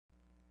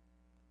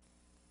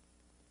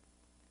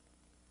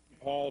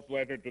Paul's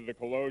letter to the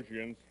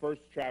Colossians,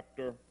 first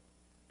chapter,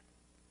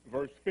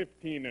 verse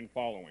 15 and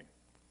following.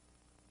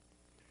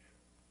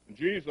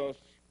 Jesus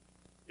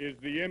is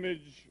the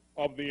image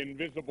of the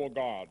invisible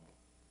God,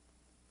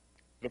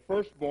 the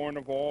firstborn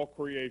of all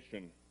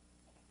creation.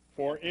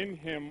 For in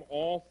him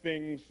all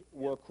things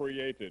were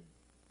created,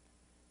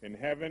 in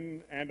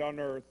heaven and on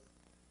earth,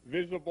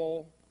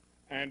 visible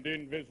and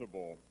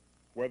invisible,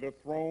 whether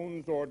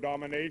thrones or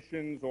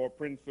dominations or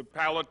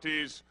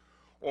principalities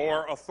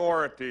or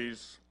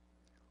authorities.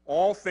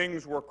 All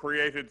things were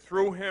created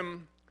through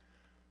him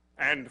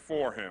and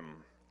for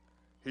him.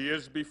 He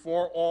is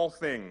before all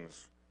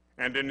things,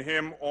 and in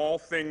him all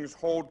things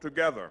hold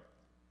together.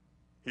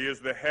 He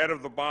is the head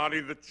of the body,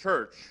 the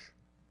church.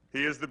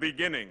 He is the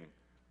beginning,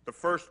 the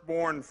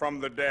firstborn from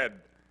the dead,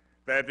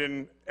 that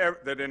in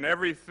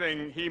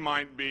everything he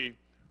might be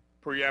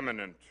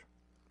preeminent.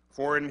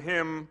 For in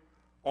him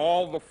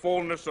all the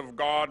fullness of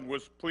God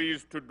was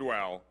pleased to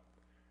dwell,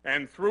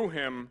 and through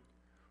him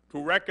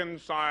to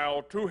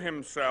reconcile to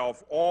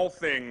himself all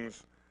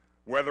things,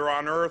 whether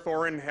on earth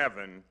or in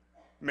heaven,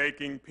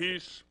 making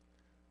peace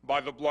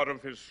by the blood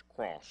of his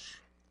cross.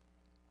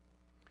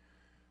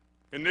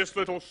 In this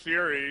little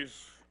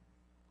series,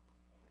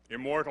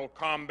 Immortal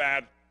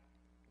Combat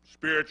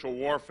Spiritual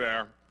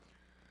Warfare,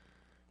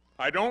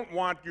 I don't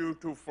want you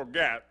to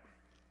forget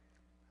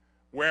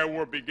where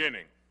we're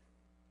beginning.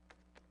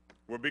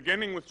 We're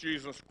beginning with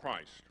Jesus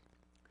Christ.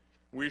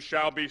 We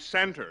shall be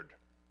centered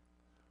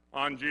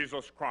on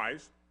Jesus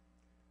Christ,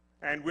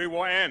 and we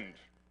will end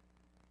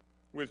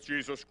with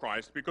Jesus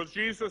Christ, because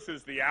Jesus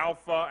is the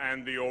Alpha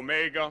and the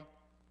Omega,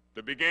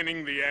 the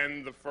beginning, the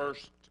end, the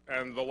first,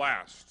 and the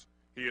last.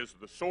 He is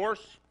the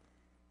source,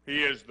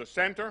 he is the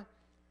center,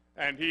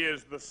 and he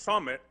is the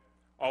summit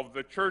of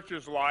the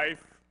church's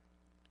life,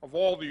 of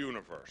all the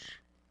universe.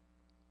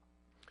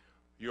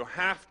 You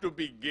have to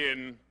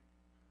begin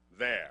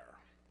there.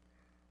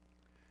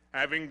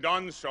 Having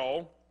done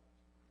so,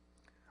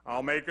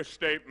 I'll make a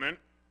statement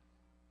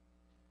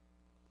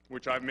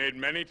which I've made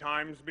many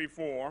times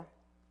before.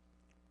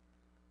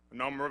 A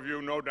number of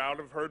you, no doubt,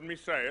 have heard me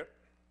say it.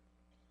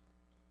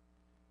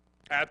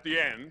 At the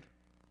end,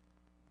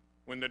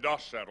 when the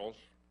dust settles,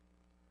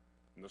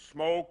 and the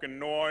smoke and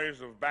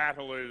noise of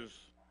battle is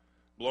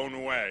blown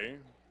away,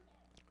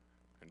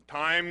 and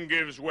time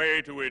gives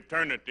way to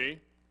eternity,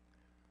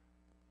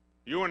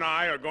 you and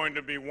I are going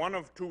to be one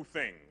of two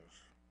things: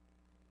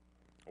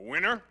 a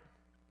winner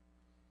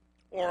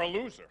or a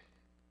loser,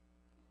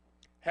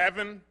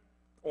 heaven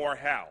or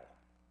hell.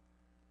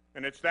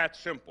 And it's that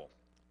simple.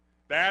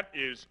 That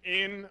is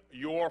in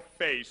your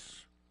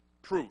face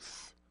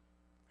truth,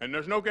 and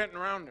there's no getting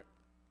around it.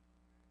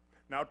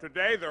 Now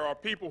today there are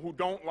people who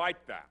don't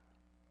like that.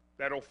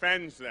 That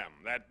offends them,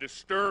 that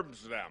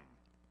disturbs them.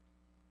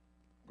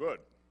 Good.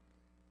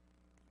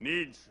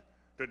 Needs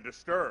to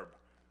disturb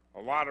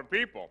a lot of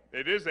people.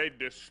 It is a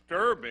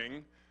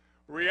disturbing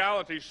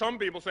reality. Some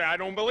people say, I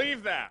don't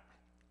believe that.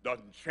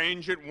 Doesn't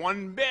change it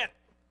one bit.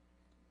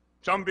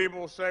 Some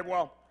people say,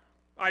 well,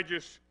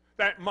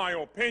 that my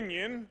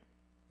opinion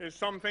is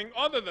something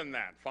other than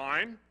that.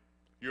 Fine.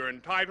 You're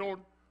entitled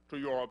to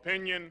your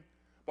opinion,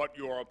 but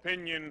your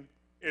opinion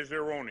is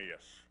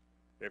erroneous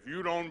if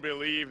you don't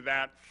believe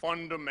that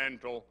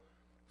fundamental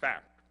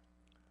fact.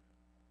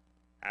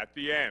 At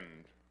the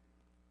end,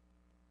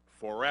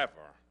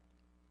 forever,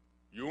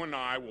 you and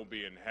I will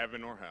be in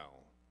heaven or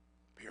hell,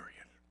 period.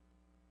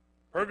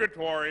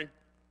 Purgatory,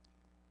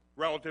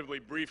 relatively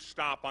brief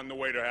stop on the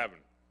way to heaven.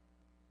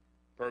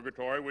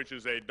 Purgatory, which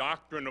is a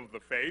doctrine of the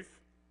faith,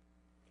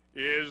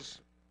 is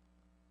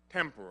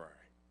temporary.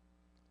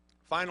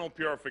 Final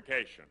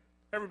purification.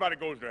 Everybody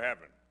goes to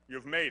heaven.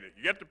 You've made it.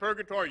 You get to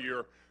purgatory,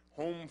 you're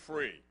home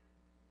free.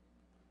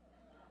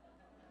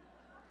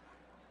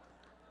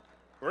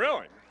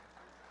 Really?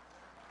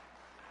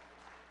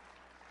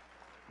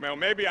 Well,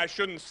 maybe I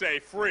shouldn't say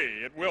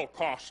free. It will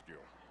cost you.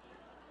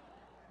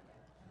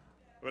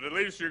 But at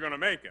least you're going to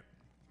make it.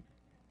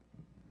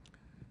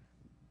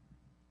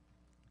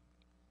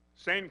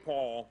 St.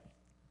 Paul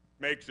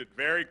makes it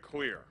very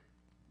clear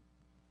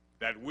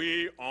that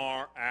we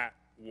are at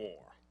war.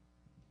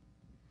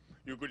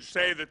 You could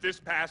say that this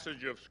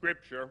passage of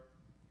Scripture,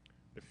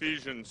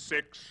 Ephesians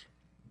 6,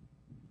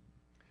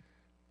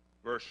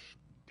 verse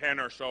 10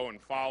 or so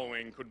and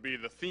following, could be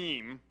the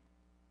theme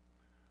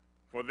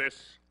for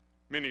this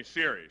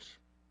mini-series.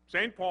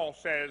 St. Paul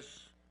says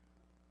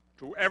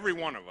to every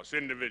one of us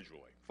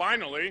individually,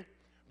 finally,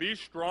 be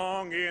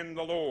strong in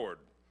the Lord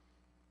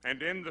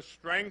and in the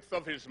strength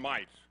of his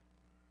might.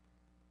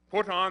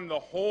 Put on the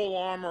whole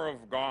armor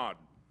of God,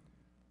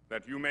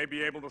 that you may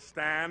be able to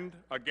stand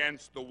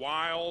against the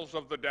wiles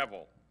of the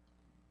devil.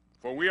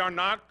 For we are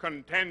not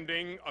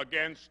contending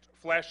against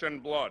flesh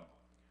and blood,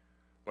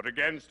 but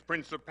against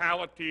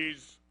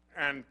principalities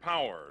and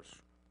powers,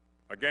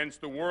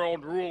 against the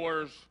world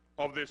rulers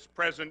of this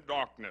present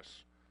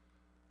darkness,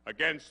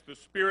 against the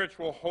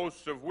spiritual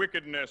hosts of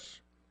wickedness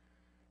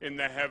in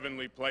the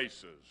heavenly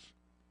places.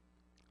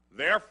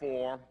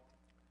 Therefore,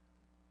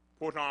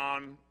 put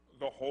on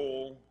the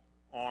whole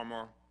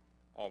armor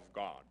of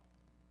God.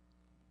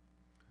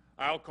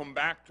 I'll come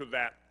back to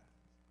that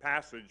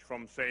passage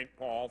from St.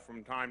 Paul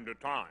from time to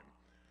time,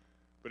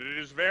 but it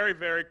is very,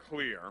 very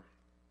clear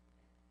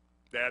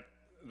that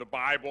the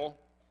Bible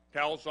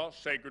tells us,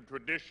 sacred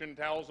tradition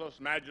tells us,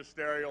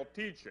 magisterial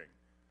teaching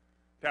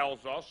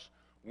tells us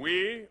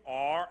we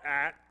are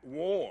at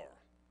war.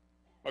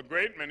 A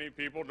great many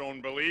people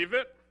don't believe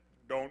it,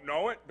 don't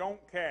know it, don't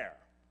care.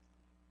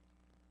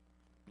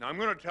 Now, I'm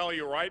going to tell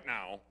you right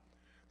now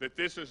that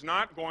this is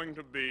not going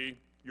to be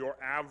your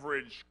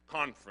average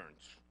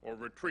conference or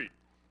retreat.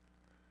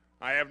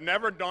 I have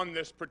never done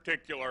this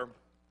particular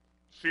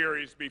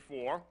series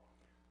before.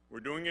 We're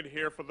doing it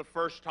here for the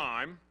first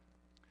time.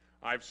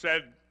 I've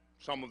said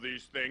some of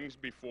these things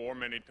before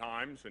many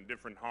times in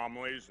different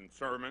homilies and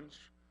sermons,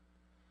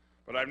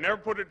 but I've never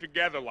put it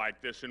together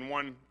like this in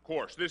one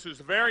course. This is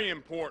very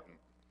important.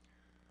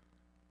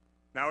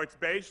 Now, it's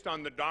based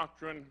on the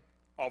doctrine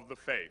of the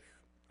faith.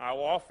 I'll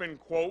often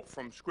quote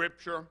from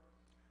Scripture,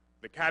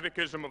 the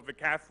Catechism of the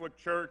Catholic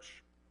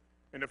Church,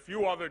 and a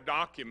few other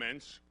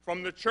documents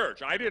from the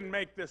Church. I didn't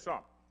make this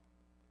up.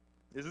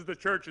 This is the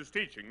Church's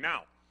teaching.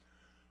 Now,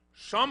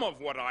 some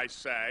of what I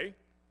say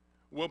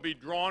will be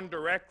drawn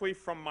directly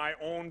from my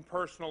own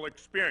personal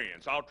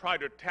experience. I'll try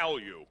to tell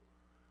you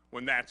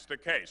when that's the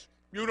case.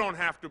 You don't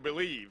have to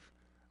believe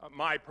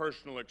my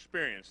personal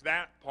experience.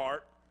 That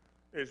part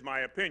is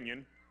my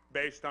opinion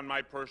based on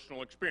my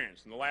personal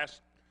experience. In the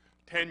last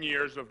 10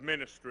 years of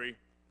ministry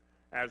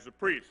as a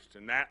priest,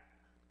 in that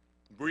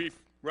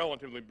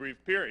relatively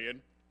brief period,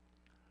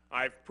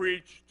 I've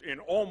preached in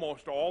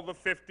almost all the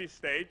 50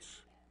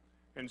 states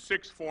and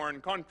 6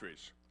 foreign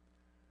countries.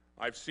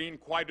 I've seen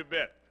quite a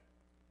bit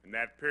in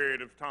that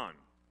period of time,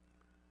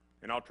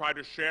 and I'll try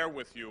to share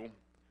with you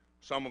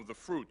some of the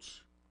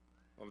fruits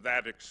of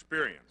that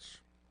experience.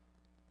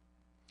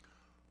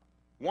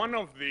 One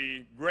of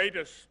the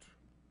greatest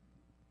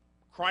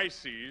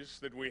crises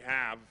that we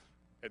have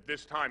at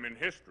this time in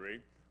history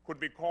could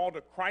be called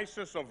a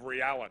crisis of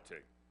reality.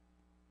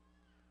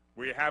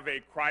 We have a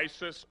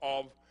crisis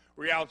of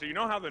reality. You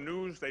know how the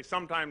news, they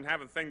sometimes have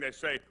a thing they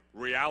say,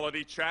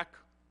 reality check?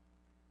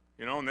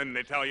 You know, and then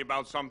they tell you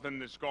about something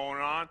that's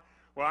going on.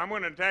 Well, I'm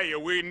going to tell you,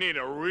 we need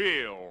a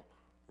real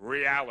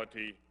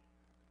reality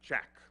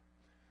check.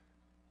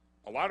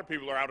 A lot of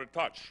people are out of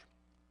touch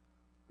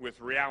with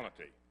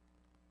reality.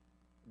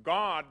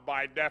 God,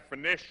 by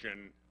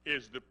definition,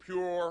 is the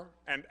pure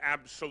and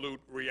absolute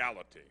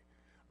reality.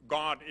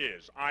 God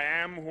is. I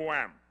am who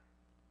am,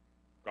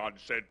 God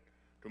said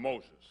to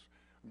Moses.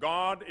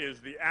 God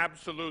is the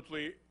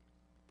absolutely,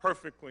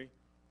 perfectly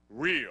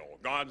real.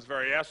 God's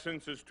very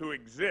essence is to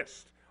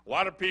exist. A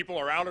lot of people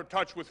are out of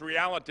touch with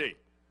reality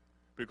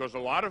because a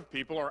lot of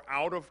people are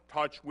out of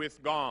touch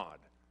with God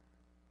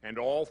and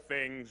all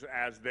things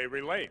as they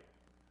relate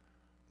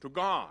to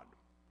God.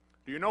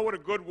 Do you know what a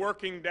good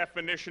working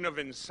definition of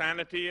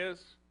insanity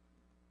is?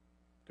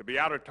 To be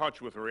out of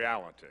touch with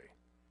reality.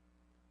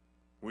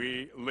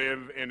 We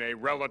live in a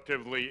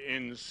relatively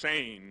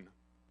insane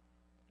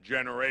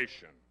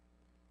generation.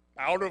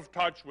 Out of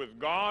touch with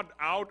God,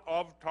 out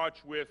of touch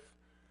with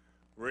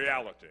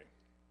reality.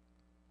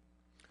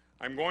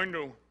 I'm going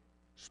to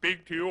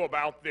speak to you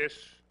about this,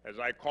 as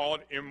I call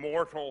it,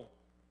 immortal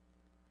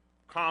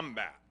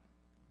combat.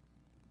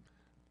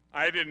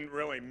 I didn't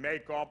really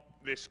make up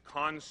this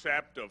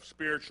concept of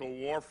spiritual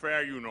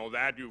warfare. You know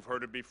that. You've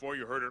heard it before.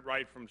 You heard it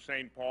right from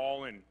St.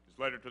 Paul in his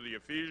letter to the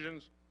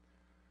Ephesians.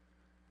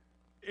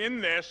 In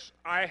this,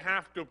 I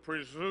have to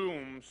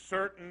presume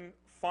certain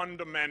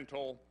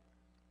fundamental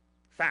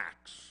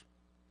facts.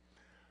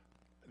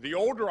 The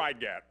older I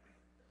get,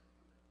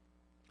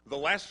 the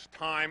less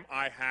time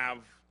I have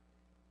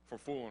for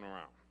fooling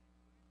around.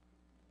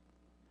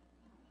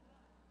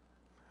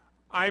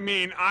 I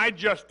mean, I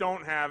just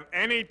don't have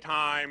any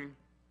time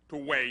to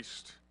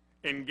waste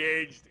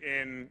engaged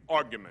in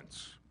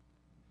arguments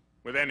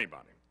with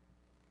anybody.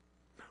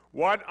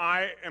 What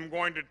I am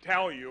going to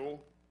tell you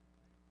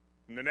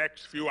in the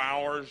next few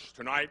hours,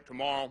 tonight,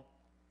 tomorrow,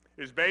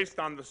 is based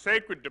on the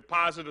sacred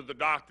deposit of the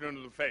doctrine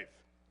of the faith.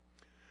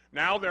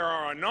 Now, there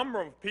are a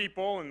number of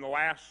people in the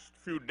last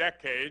few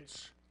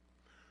decades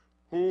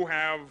who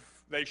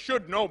they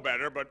should know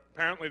better, but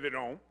apparently they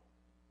don't,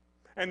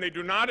 and they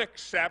do not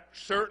accept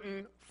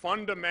certain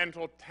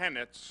fundamental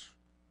tenets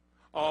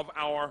of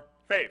our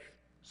faith.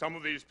 Some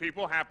of these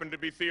people happen to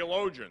be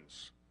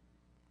theologians.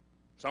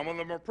 Some of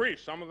them are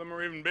priests. Some of them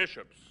are even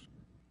bishops.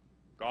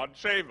 God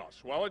save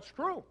us. Well, it's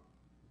true.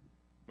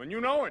 When you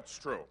know it's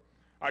true.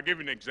 I'll give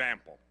you an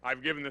example.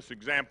 I've given this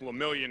example a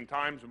million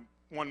times, and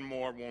one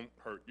more won't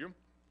hurt you.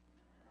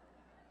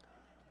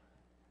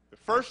 The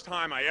first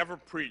time I ever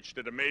preached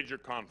at a major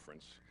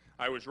conference,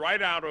 I was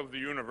right out of the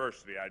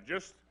university. I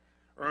just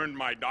earned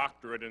my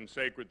doctorate in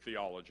sacred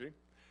theology,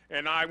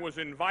 and I was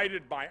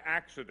invited by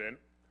accident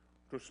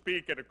to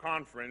speak at a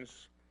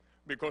conference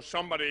because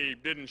somebody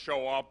didn't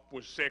show up,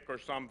 was sick or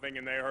something,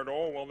 and they heard,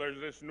 oh, well, there's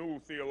this new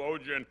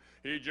theologian.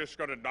 He just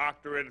got a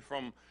doctorate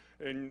from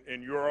in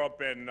Europe,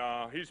 and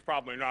he's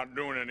probably not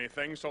doing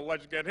anything, so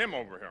let's get him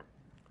over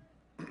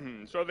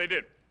here. So they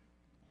did.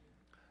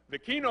 The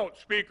keynote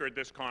speaker at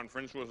this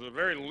conference was a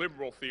very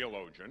liberal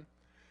theologian,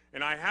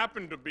 and I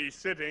happened to be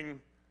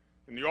sitting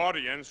in the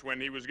audience when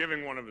he was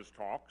giving one of his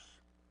talks,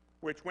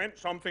 which went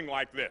something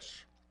like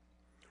this.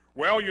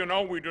 Well, you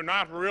know, we do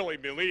not really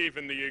believe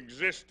in the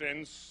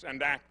existence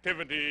and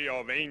activity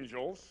of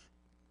angels.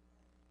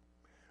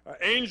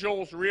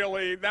 Angels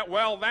really,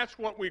 that's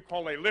what we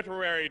call a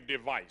literary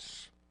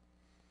device.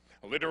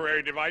 A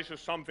literary device is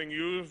something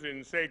used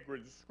in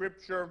sacred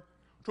scripture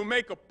to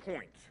make a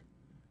point,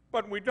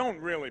 but we don't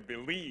really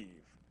believe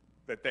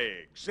that they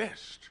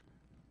exist.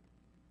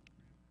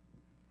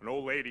 An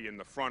old lady in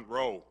the front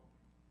row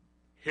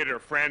hit her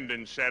friend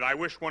and said, I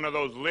wish one of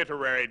those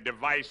literary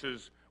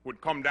devices would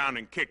come down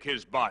and kick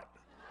his butt.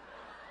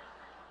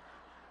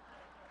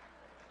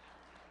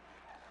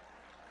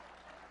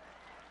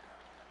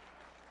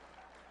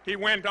 He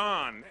went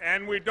on,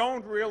 and we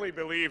don't really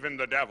believe in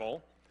the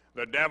devil.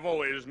 The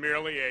devil is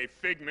merely a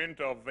figment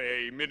of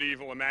a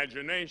medieval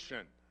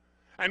imagination.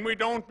 And we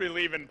don't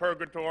believe in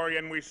purgatory,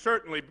 and we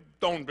certainly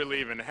don't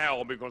believe in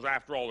hell, because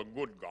after all, a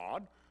good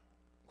God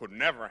could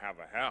never have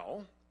a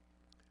hell.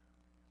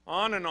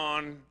 On and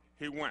on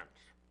he went.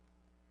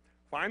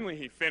 Finally,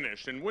 he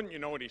finished, and wouldn't you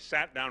know it, he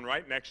sat down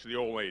right next to the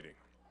old lady.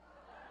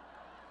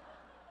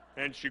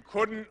 And she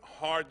couldn't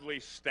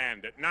hardly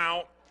stand it.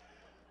 Now,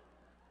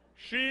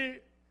 she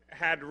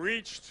had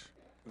reached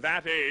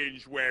that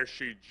age where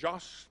she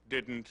just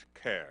didn't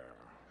care.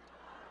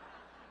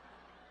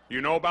 You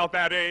know about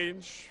that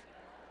age?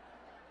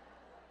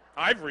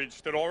 I've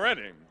reached it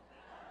already.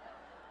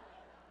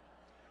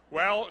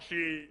 Well,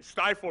 she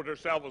stifled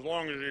herself as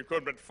long as she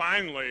could, but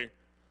finally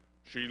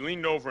she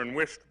leaned over and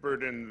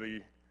whispered in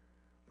the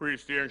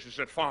priest's ear, and she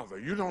said, Father,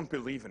 you don't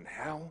believe in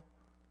hell?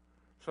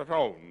 I said,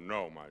 oh,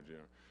 no, my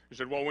dear. He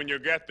said, well, when you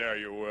get there,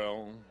 you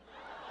will.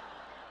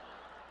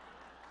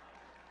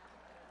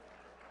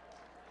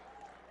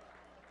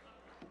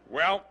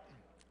 Well,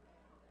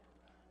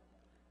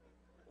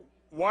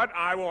 what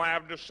I will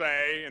have to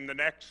say in the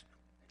next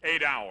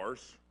 8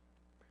 hours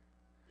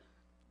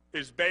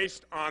is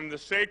based on the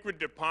sacred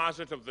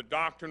deposit of the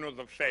doctrine of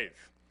the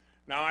faith.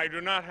 Now, I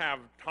do not have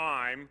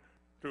time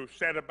to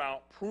set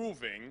about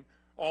proving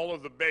all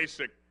of the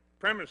basic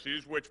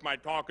premises which my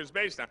talk is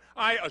based on.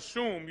 I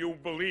assume you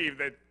believe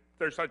that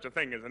there's such a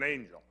thing as an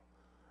angel.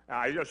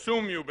 I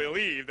assume you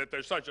believe that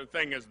there's such a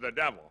thing as the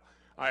devil.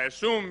 I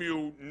assume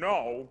you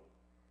know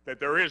that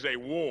there is a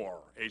war,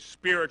 a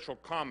spiritual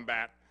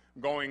combat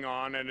going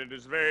on, and it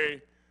is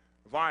very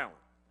violent.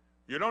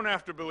 You don't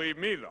have to believe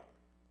me, though.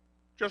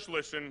 Just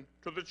listen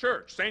to the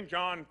church. St.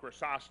 John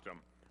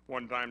Chrysostom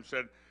one time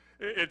said,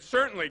 it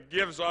certainly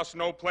gives us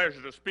no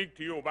pleasure to speak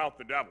to you about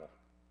the devil,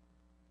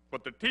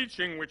 but the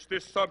teaching which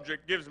this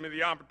subject gives me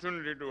the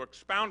opportunity to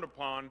expound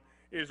upon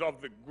is of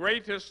the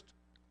greatest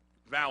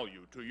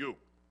value to you.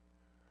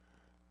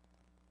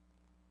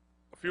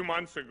 A few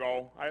months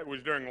ago, it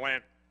was during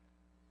Lent,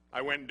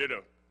 I went and did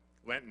a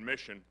Lenten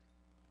mission,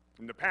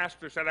 and the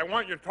pastor said, I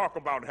want you to talk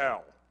about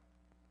hell.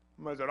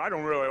 And I said, I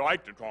don't really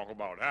like to talk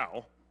about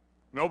hell.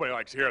 Nobody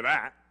likes to hear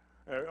that.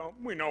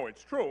 We know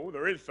it's true,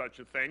 there is such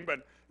a thing,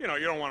 but you know,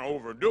 you don't want to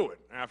overdo it,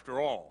 after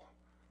all.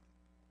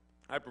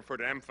 I prefer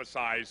to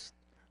emphasize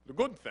the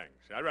good things.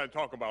 I'd rather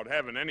talk about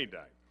heaven any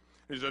day.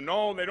 He said,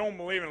 no, they don't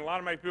believe in it. A lot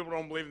of my people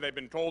don't believe it. They've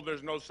been told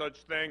there's no such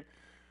thing.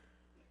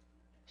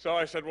 So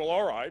I said, well,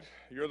 all right,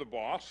 you're the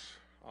boss.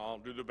 I'll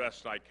do the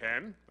best I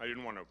can. I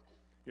didn't want to,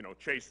 you know,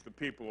 chase the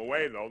people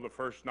away, though, the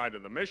first night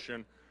of the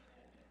mission.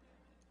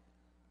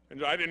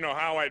 And I didn't know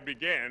how I'd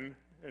begin.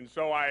 And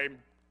so I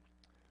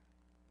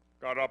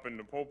got up in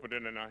the pulpit,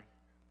 and it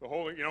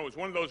was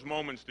one of those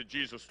moments that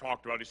Jesus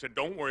talked about. He said,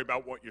 don't worry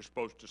about what you're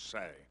supposed to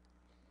say.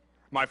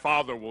 My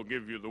Father will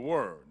give you the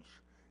words.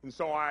 And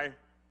so I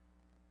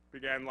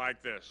began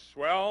like this.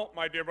 Well,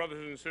 my dear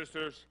brothers and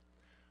sisters,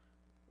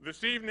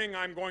 this evening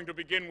I'm going to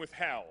begin with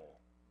hell,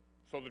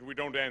 so that we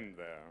don't end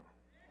there.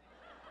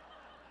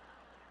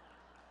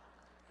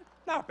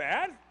 Not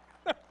bad.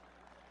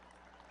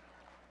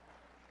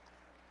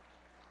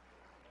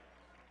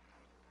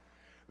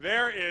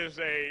 There is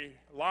a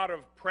lot of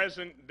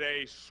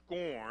present-day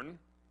scorn,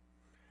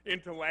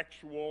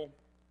 intellectual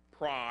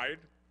pride,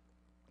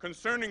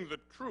 concerning the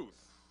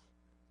truth,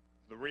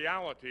 the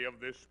reality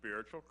of this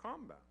spiritual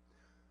combat.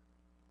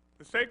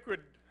 The Sacred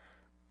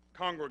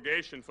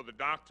Congregation for the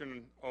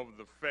Doctrine of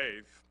the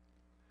Faith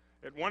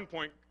at one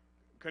point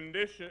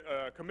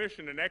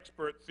commissioned an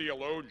expert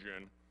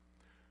theologian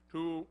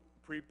to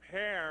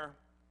prepare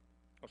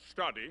a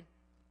study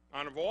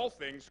on, of all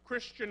things,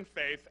 Christian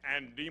faith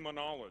and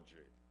demonology.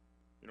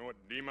 You know what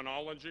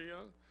demonology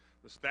is?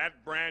 It's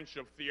that branch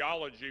of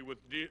theology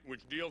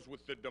which deals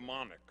with the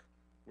demonic,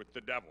 with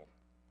the devil.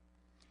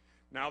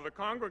 Now the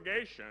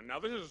congregation,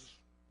 this is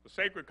the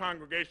Sacred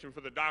Congregation for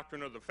the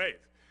Doctrine of the Faith.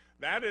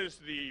 That is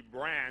the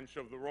branch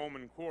of the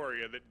Roman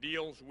Curia that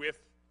deals with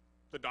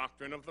the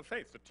doctrine of the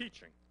faith, the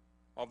teaching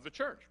of the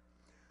church.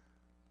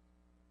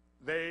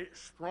 They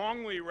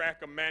strongly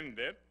recommend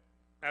it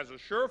as a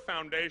sure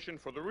foundation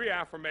for the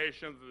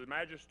reaffirmation of the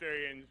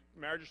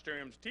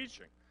magisterium's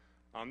teaching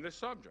on this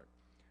subject.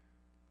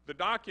 the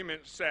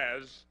document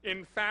says,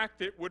 in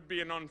fact, it would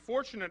be an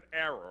unfortunate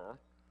error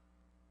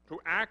to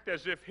act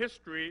as if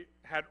history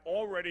had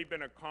already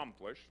been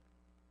accomplished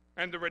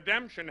and the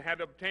redemption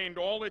had obtained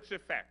all its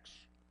effects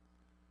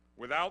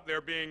without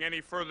there being any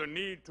further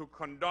need to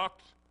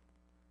conduct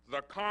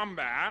the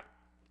combat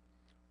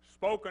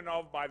spoken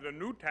of by the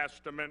New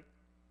Testament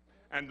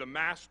and the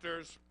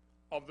masters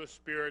of the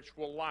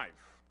spiritual life.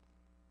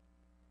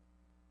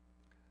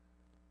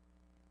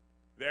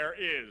 There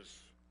is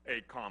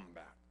a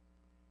combat.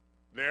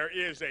 There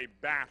is a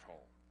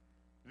battle.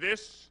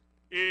 This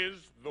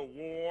is the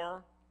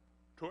war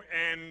to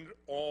end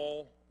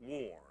all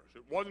wars.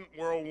 It wasn't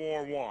World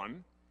War I,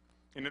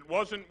 and it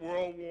wasn't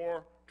World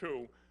War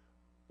II.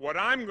 What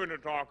I'm going to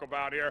talk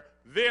about here,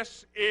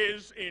 this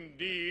is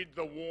indeed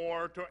the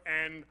war to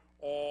end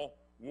all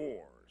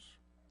wars.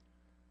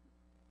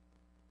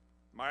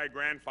 My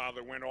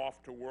grandfather went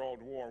off to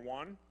World War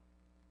I.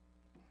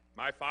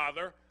 My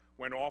father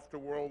went off to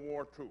World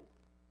War II.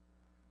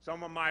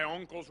 Some of my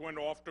uncles went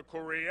off to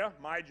Korea,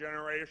 my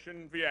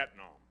generation,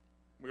 Vietnam.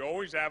 We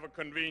always have a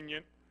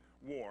convenient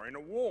war. In a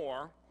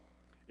war,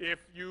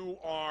 if you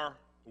are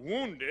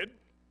wounded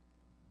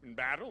in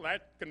battle,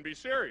 that can be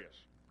serious.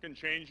 It can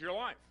change your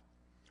life.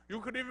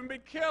 You could even be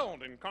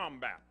killed in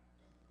combat.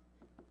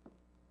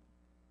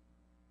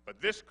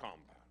 But this combat,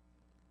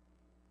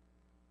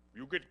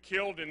 you get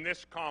killed in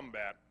this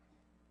combat,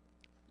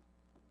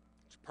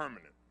 it's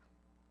permanent.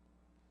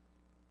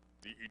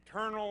 The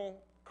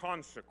eternal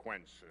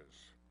consequences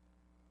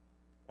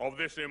of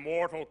this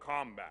immortal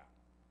combat.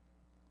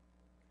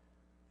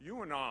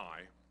 You and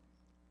I,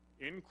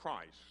 in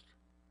Christ,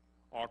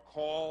 are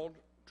called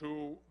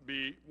to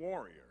be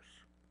warriors.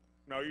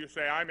 Now you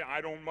say,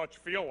 I don't much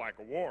feel like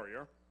a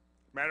warrior.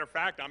 Matter of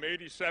fact, I'm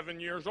 87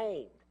 years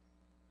old.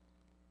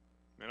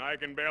 And I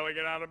can barely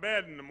get out of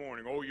bed in the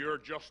morning. Oh, you're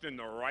just in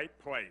the right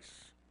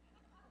place.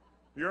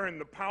 You're in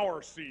the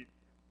power seat.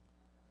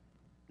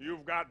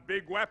 You've got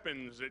big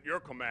weapons at your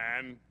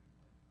command.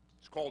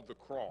 It's called the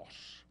cross.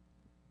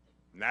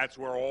 And that's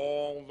where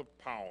all the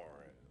power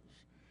is.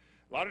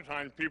 A lot of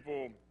times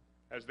people,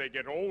 as they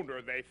get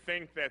older, they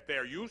think that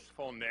their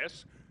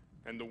usefulness,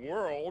 and the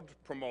world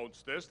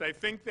promotes this, they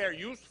think their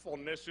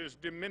usefulness is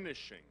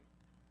diminishing.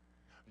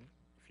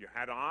 If you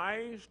had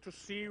eyes to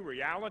see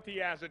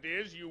reality as it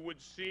is, you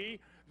would see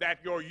that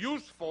your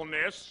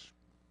usefulness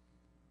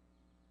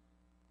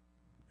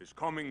is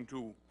coming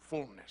to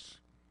fullness.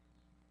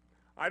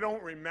 I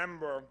don't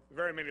remember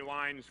very many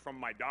lines from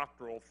my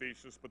doctoral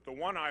thesis, but the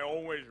one I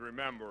always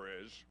remember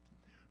is,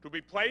 to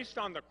be placed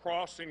on the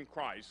cross in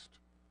Christ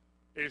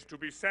is to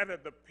be set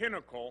at the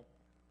pinnacle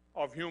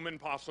of human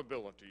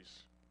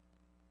possibilities.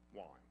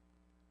 Why?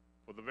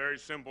 For the very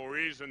simple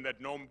reason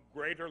that no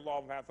greater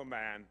love hath a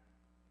man,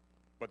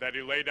 but that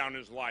he lay down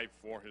his life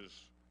for his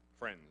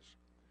friends.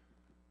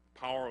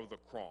 Power of the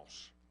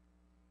cross.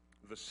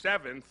 The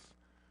seventh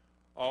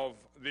of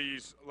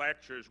these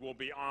lectures will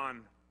be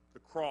on the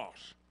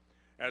cross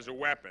as a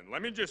weapon.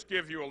 Let me just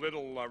give you a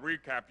little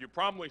recap. You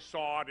probably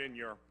saw it in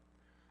your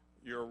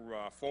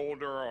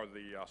folder or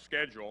the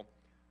schedule.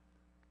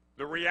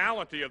 The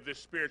reality of this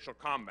spiritual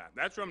combat.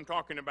 That's what I'm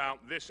talking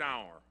about this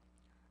hour.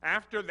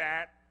 After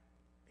that,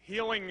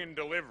 healing and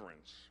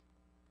deliverance.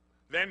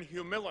 Then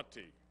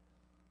humility.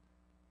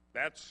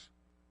 That's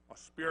a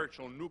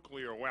spiritual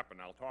nuclear weapon.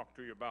 I'll talk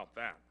to you about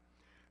that.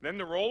 Then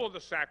the role of the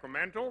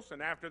sacramentals,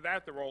 and after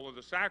that, the role of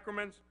the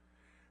sacraments.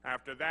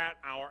 After that,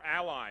 our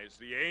allies,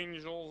 the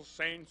angels,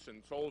 saints,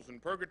 and souls in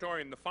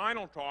purgatory. And the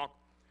final talk,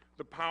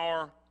 the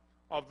power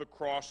of the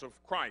cross of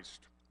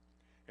Christ.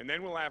 And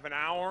then we'll have an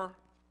hour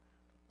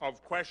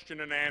of question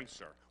and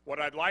answer.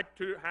 What I'd like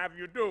to have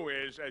you do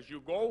is, as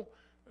you go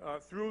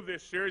through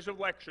this series of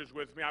lectures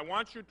with me, I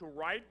want you to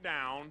write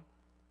down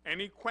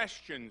any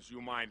questions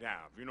you might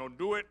have. You know,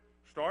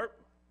 start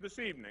this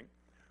evening,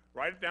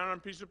 write it down on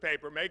a piece of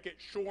paper, make it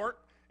short,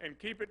 and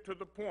keep it to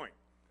the point.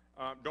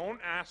 Don't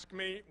ask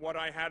me what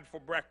I had for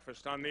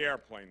breakfast on the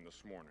airplane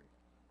this morning.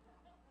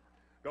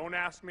 Don't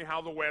ask me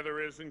how the weather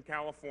is in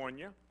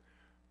California.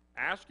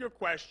 Ask your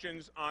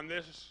questions on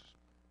this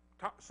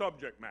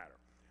subject matter.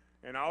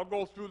 And I'll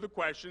go through the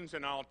questions,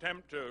 and I'll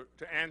attempt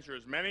to answer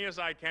as many as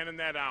I can in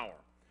that hour.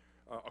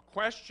 A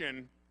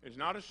question is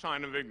not a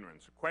sign of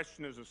ignorance. A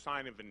question is a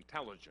sign of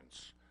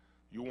intelligence.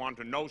 You want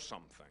to know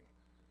something,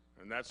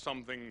 and that's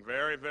something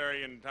very,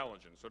 very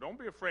intelligent. So don't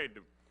be afraid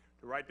to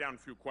write down a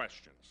few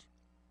questions.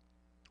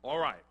 All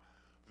right.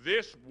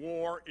 This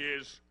war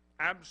is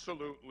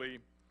absolutely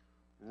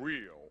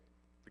real.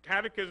 The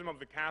Catechism of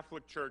the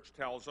Catholic Church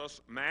tells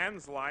us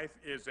man's life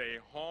is a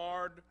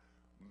hard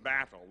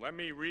battle. Let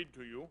me read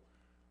to you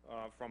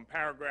from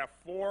paragraph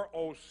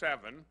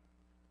 407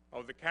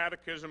 of the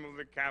Catechism of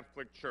the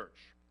Catholic Church.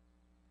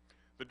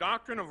 The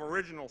doctrine of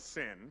original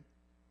sin,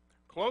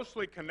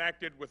 closely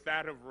connected with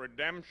that of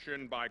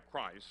redemption by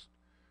Christ,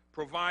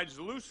 provides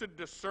lucid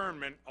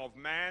discernment of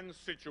man's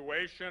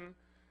situation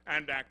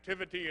and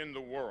activity in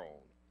the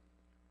world.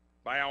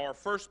 By our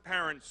first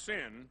parent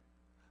sin,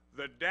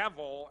 the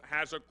devil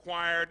has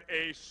acquired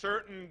a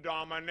certain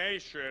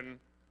domination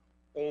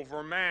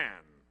over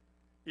man,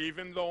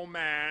 even though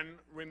man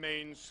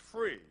remains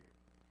free.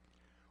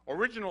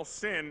 Original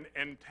sin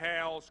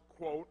entails,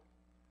 quote,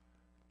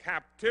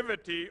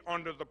 captivity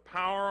under the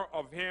power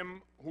of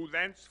him who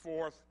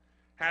thenceforth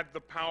had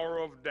the power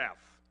of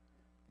death,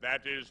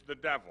 that is, the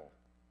devil.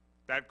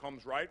 That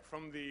comes right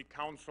from the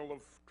Council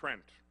of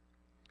Trent.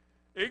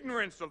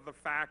 Ignorance of the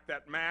fact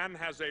that man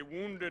has a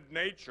wounded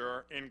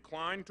nature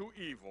inclined to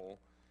evil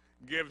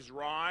gives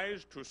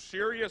rise to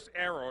serious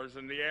errors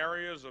in the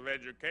areas of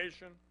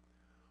education,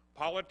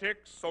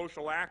 politics,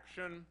 social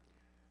action,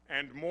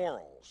 and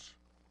morals.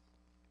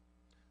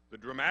 The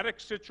dramatic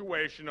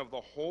situation of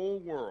the whole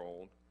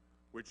world,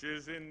 which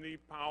is in the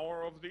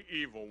power of the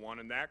evil one,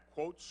 and that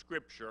quotes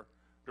Scripture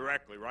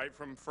directly, right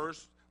from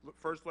first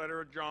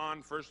letter of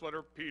John, first letter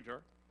of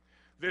Peter.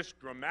 This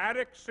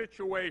dramatic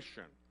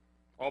situation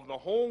of the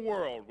whole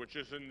world, which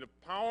is in the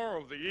power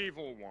of the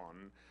evil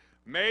one,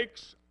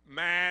 makes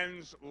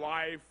man's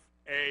life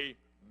a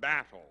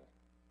battle.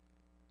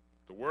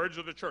 The words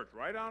of the church,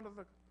 right out of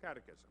the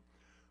Catechism.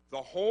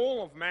 The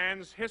whole of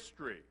man's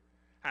history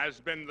has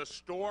been the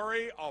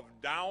story of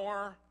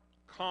dour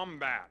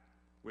combat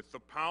with the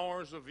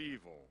powers of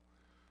evil,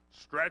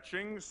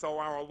 stretching, so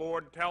our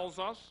Lord tells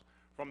us,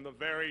 from the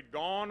very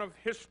dawn of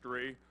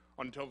history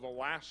until the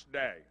last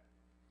day.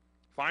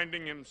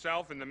 Finding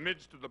himself in the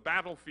midst of the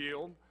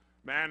battlefield,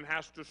 man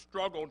has to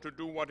struggle to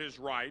do what is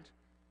right,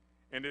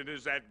 and it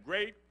is at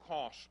great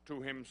cost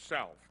to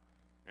himself,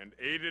 and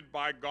aided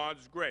by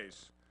God's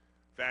grace,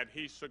 that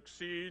he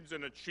succeeds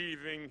in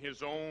achieving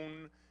his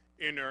own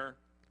inner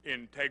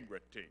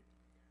integrity.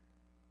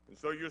 And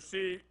so you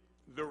see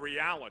the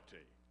reality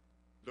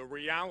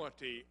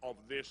of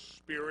this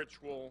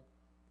spiritual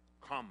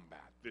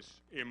combat, this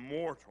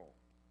immortal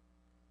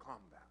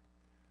combat.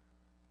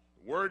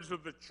 The words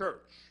of the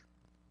church,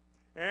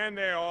 and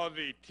they are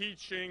the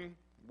teaching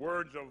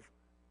words of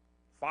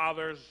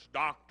fathers,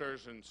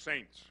 doctors, and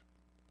saints.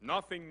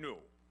 Nothing new.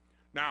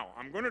 Now,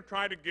 I'm going to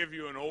try to give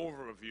you an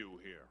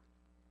overview here.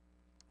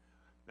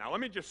 Now, let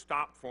me just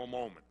stop for a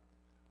moment.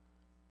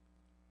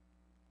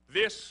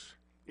 This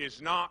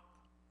is not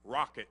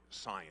rocket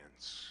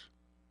science.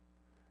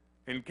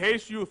 In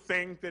case you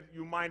think that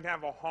you might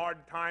have a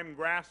hard time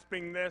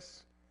grasping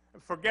this,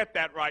 forget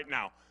that right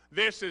now.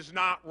 This is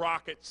not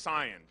rocket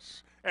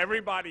science.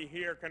 Everybody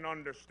here can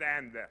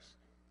understand this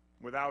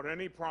without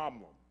any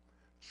problem.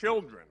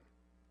 Children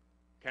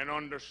can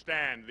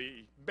understand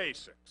the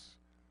basics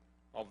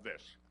of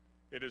this.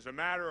 It is a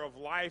matter of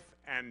life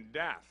and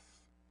death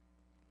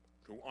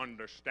to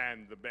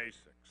understand the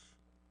basics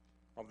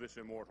of this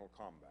immortal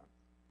combat.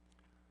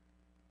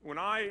 When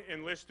I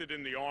enlisted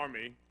in the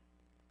Army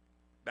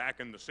back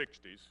in the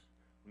 60s,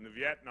 when the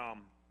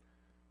Vietnam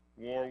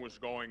War was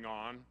going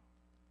on,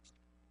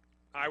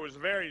 I was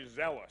very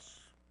zealous.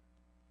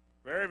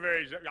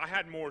 I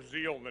had more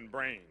zeal than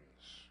brains.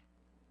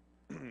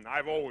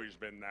 I've always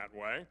been that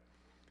way.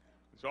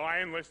 So I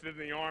enlisted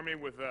in the Army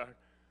with an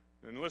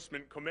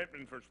enlistment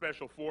commitment for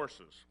Special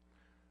Forces.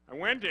 I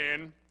went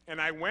in,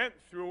 and I went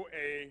through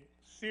a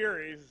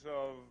series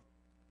of,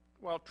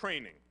 well,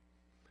 training.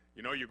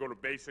 You know, you go to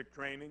basic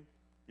training,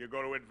 you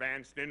go to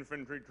advanced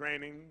infantry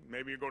training,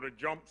 maybe you go to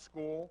jump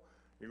school,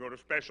 you go to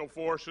Special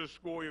Forces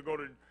school, you go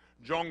to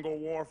jungle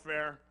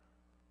warfare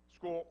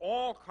school,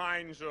 all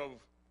kinds of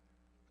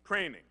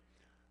training.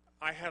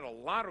 I had a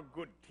lot of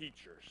good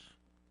teachers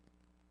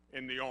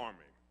in the Army.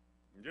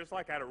 And just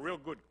like I had a real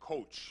good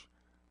coach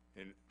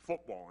in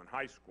football in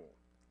high school.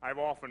 I've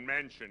often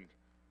mentioned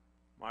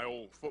my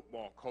old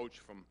football coach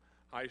from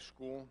high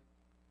school.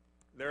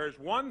 There's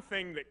one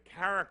thing that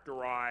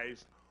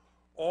characterized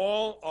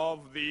all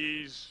of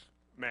these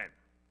men.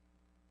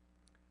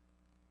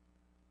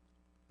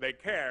 They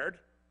cared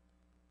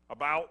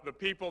about the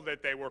people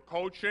that they were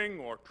coaching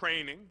or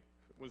training.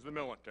 It was the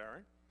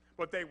military,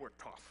 but they were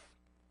tough.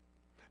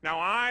 Now,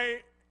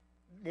 I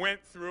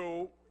went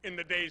through, in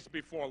the days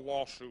before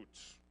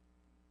lawsuits.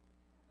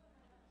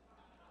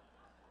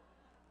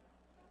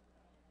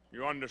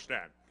 You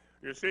understand?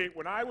 You see,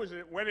 when I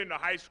went into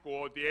high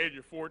school at the age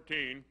of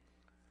 14,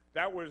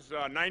 that was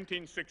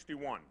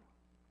 1961.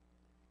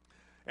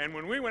 And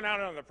when we went out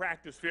on the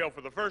practice field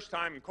for the first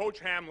time, Coach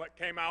Hamlet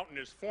came out in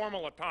his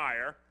formal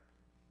attire,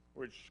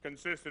 which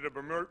consisted of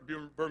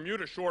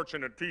Bermuda shorts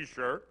and a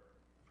T-shirt.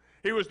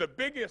 He was the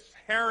biggest,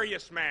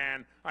 hairiest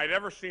man I'd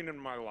ever seen in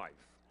my life.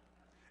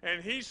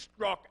 And he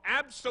struck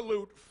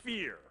absolute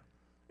fear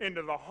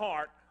into the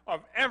heart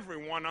of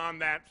everyone on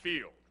that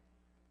field.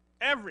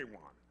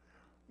 Everyone.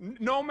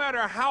 No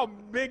matter how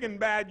big and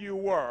bad you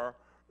were,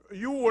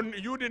 you wouldn't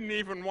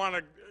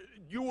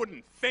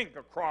think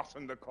of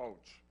crossing the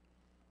coach.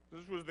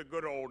 This was the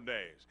good old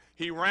days.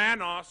 He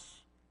ran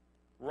us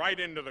right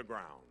into the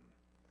ground.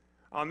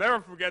 I'll never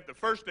forget the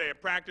first day of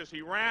practice.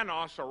 He ran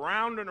us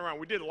around and around.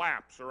 We did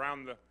laps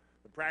around the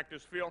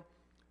practice field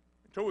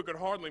until we could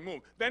hardly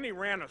move. Then he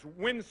ran us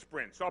wind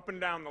sprints up and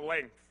down the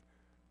length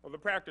of the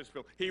practice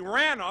field. He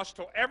ran us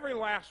till every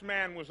last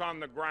man was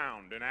on the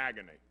ground in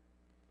agony,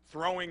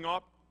 throwing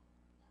up,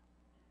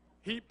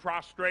 heat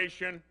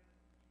prostration.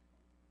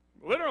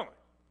 Literally,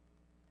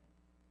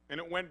 and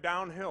it went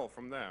downhill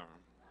from there.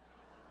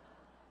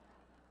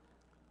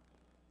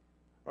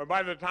 Or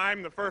by the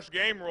time the first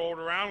game rolled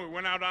around, we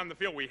went out on the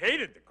field. We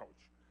hated the coach.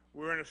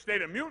 We were in a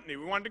state of mutiny.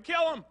 We wanted to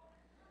kill him.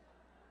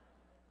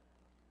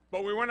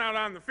 But we went out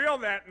on the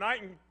field that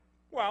night and,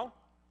 well,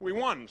 we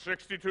won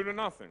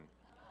 62-0.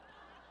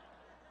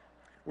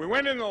 We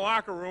went in the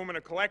locker room and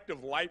a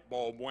collective light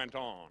bulb went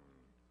on.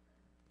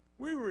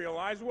 We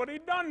realized what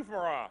he'd done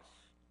for us.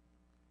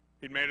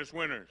 He'd made us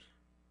winners.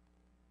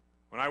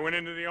 When I went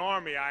into the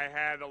Army, I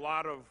had a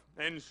lot of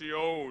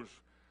NCOs,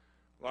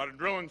 a lot of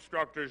drill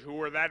instructors who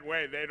were that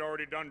way. They'd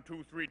already done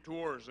 2-3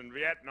 tours in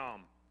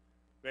Vietnam.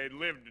 They'd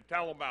lived to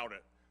tell about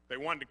it. They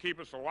wanted to keep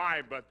us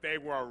alive, but they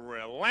were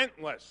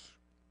relentless,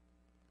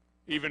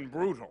 even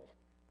brutal.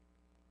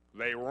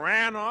 They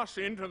ran us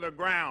into the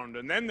ground,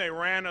 and then they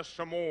ran us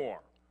some more.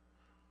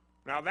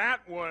 Now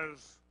that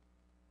was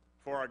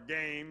for a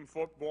game,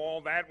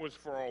 football. That was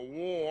for a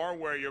war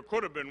where you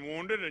could have been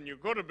wounded and you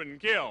could have been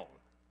killed.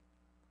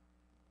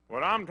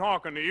 What I'm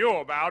talking to you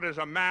about is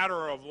a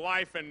matter of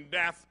life and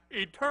death,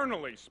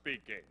 eternally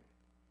speaking.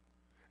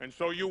 And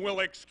so you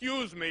will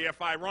excuse me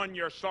if I run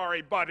your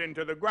sorry butt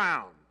into the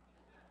ground.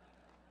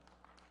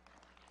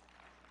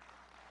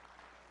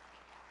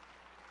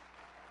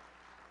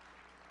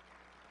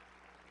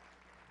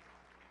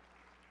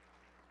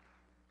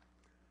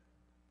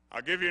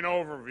 I'll give you an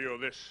overview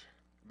of this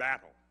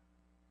battle.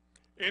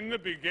 In the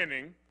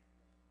beginning,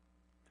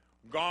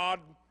 God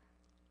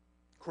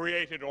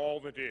created all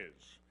that is.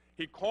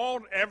 He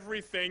called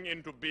everything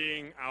into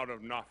being out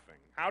of nothing.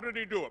 How did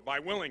he do it? By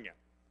willing it.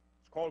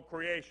 It's called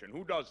creation.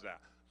 Who does that?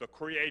 The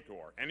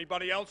Creator.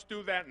 Anybody else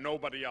do that?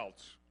 Nobody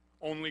else.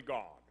 Only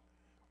God.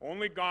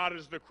 Only God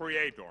is the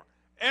Creator.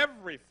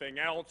 Everything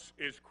else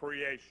is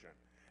creation.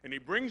 And he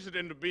brings it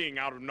into being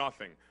out of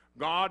nothing.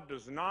 God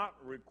does not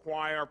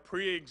require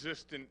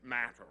pre-existent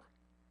matter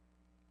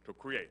to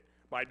create.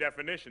 By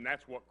definition,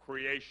 that's what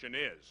creation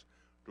is,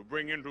 to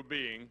bring into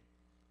being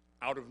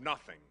out of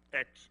nothing,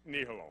 ex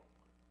nihilo,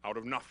 out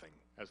of nothing,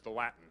 as the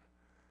Latin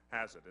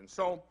has it. And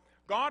so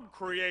God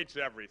creates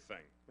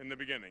everything in the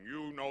beginning.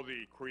 You know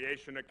the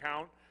creation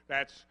account.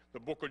 That's the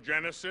book of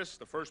Genesis,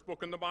 the first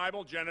book in the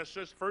Bible,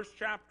 Genesis, first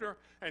chapter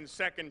and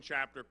second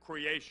chapter,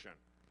 creation.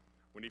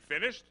 When he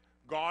finished,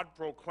 God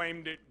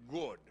proclaimed it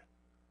good.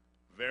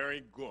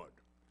 Very good.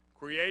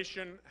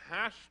 Creation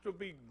has to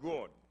be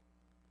good.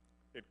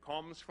 It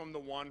comes from the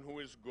one who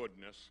is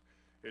goodness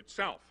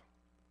itself.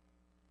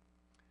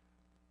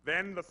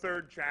 Then the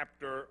third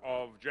chapter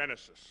of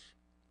Genesis.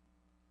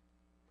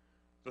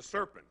 The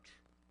serpent,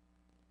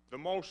 the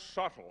most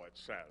subtle, it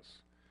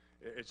says.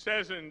 It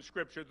says in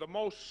Scripture, the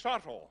most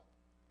subtle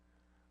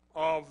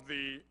of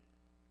the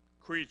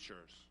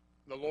creatures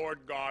the Lord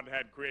God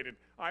had created.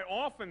 I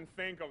often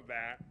think of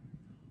that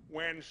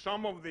when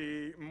some of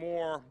the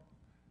more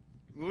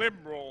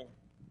liberal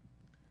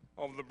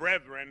of the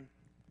brethren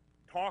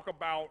talk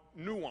about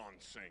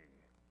nuancing,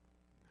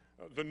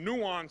 the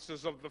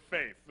nuances of the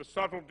faith, the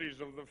subtleties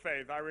of the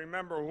faith. I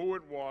remember who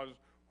it was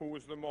who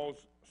was the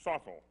most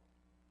subtle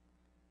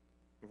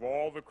of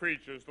all the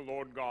creatures the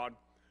Lord God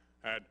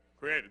had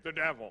created, the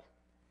devil.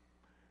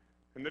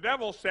 And the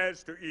devil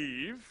says to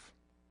Eve,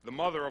 the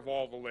mother of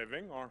all the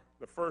living, our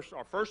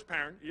first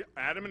parent,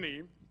 Adam and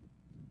Eve,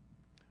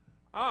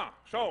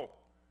 so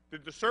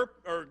did the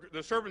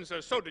serpent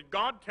says, so did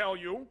God tell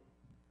you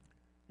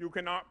you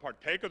cannot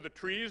partake of the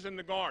trees in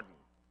the garden?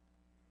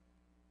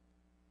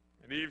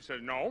 And Eve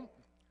said, no.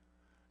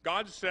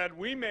 God said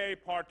we may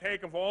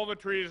partake of all the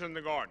trees in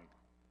the garden.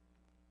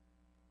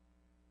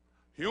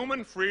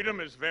 Human freedom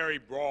is very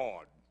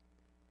broad.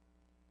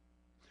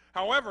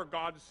 However,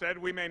 God said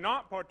we may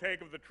not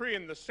partake of the tree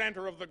in the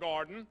center of the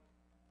garden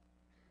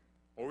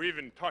or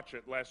even touch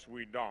it lest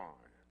we die.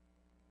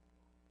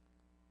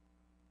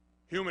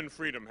 Human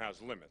freedom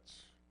has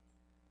limits,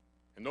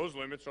 and those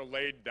limits are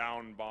laid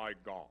down by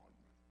God.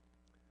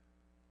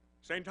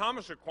 St.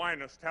 Thomas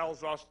Aquinas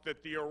tells us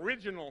that the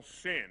original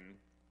sin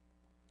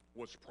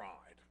was pride.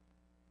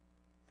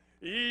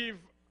 Eve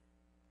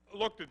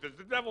looked at this.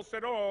 The devil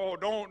said, oh,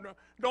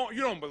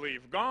 you don't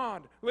believe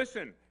God.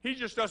 Listen, he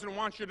just doesn't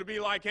want you to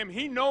be like him.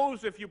 He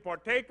knows if you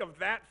partake of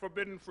that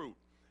forbidden fruit,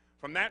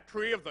 from that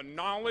tree of the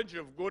knowledge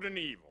of good and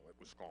evil, it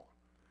was called.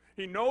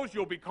 He knows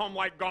you'll become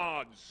like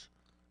gods,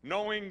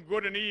 knowing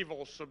good and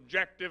evil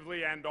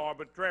subjectively and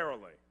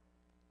arbitrarily.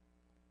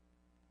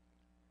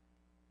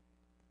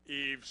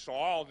 Eve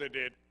saw that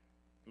it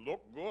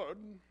looked good,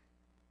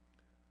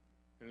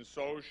 and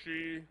so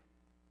she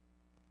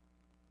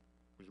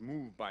was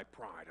moved by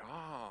pride.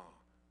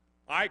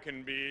 I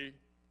can be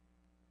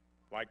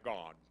like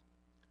God.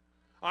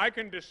 I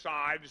can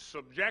decide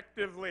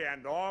subjectively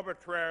and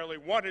arbitrarily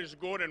what is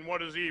good and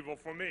what is evil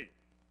for me.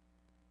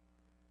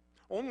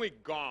 Only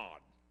God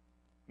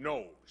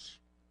knows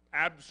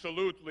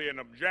absolutely and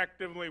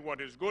objectively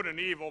what is good and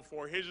evil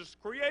for his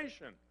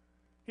creation.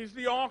 He's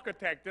the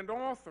architect and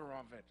author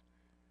of it.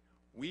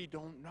 We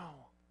don't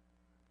know.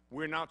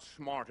 We're not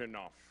smart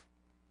enough.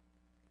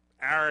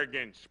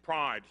 Arrogance,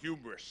 pride,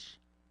 hubris.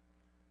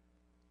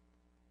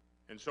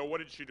 And so what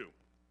did she do?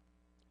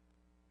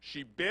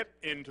 she bit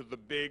into the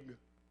big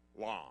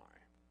lie.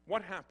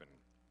 What happened?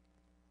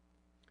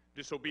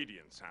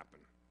 Disobedience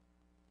happened.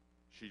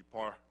 She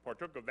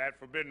partook of that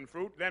forbidden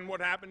fruit. Then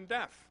what happened?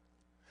 Death.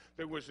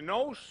 There was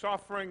no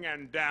suffering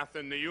and death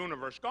in the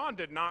universe. God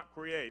did not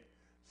create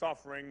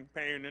suffering,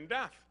 pain, and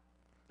death.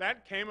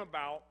 That came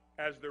about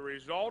as the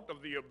result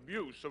of the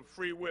abuse of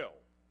free will.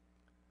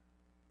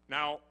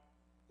 Now,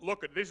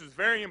 look at this is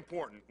very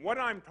important. What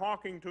I'm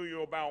talking to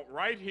you about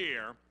right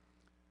here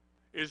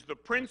is the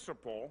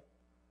principle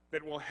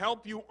that will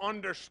help you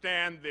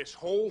understand this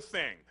whole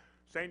thing.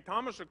 St.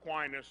 Thomas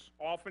Aquinas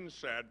often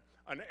said,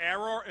 an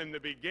error in the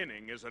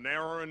beginning is an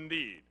error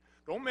indeed.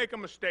 Don't make a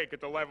mistake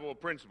at the level of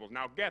principles.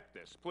 Now get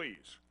this,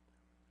 please.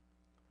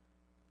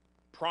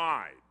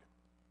 Pride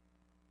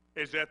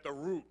is at the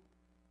root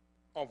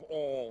of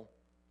all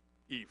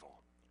evil.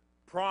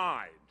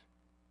 Pride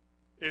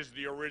is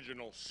the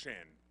original sin.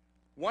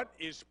 What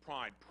is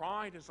pride?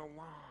 Pride is a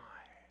lie.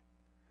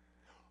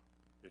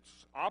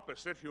 Its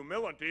opposite,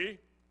 humility,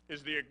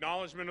 is the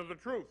acknowledgement of the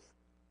truth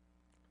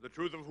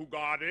of who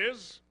God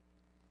is,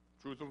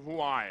 truth of who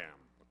I am,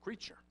 a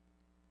creature,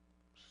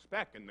 a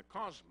speck in the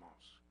cosmos.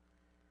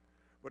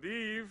 But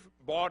Eve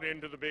bought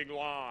into the big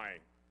lie.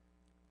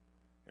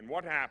 And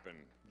what happened?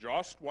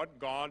 Just what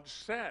God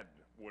said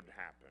would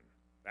happen.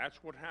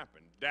 That's what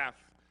happened.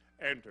 Death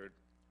entered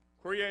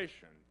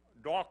creation.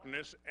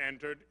 Darkness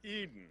entered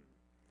Eden.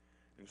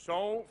 And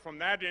so, from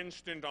that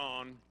instant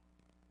on,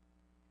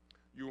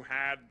 you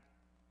had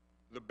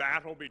the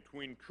battle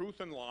between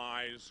truth and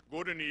lies,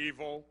 good and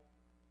evil,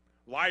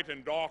 light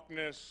and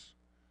darkness,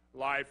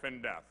 life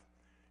and death.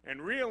 And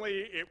really,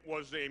 it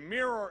was a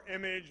mirror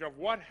image of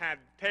what had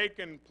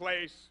taken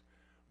place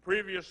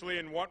previously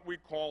in what we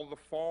call the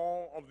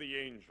fall of the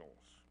angels.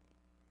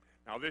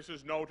 Now, this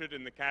is noted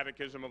in the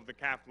Catechism of the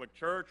Catholic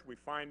Church. We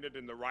find it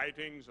in the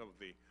writings of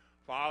the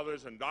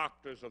fathers and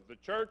doctors of the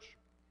Church.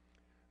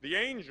 The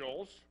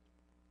angels,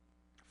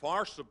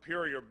 far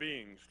superior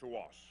beings to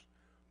us,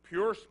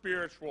 pure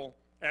spiritual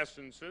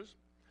essences,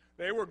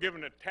 they were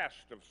given a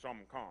test of some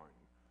kind.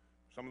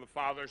 Some of the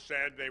fathers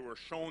said they were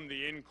shown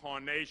the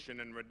incarnation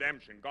and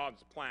redemption,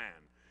 God's plan,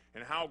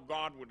 and how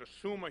God would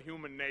assume a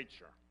human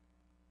nature,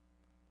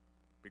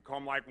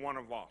 become like one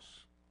of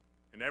us,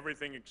 in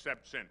everything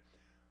except sin.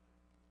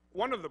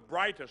 One of the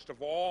brightest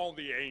of all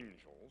the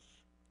angels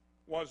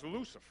was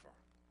Lucifer.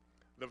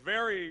 The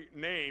very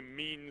name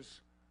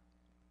means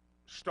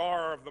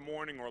star of the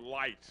morning or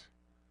light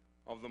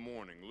of the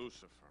morning,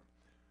 Lucifer.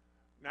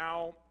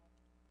 Now,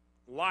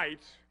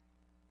 light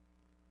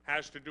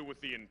has to do with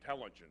the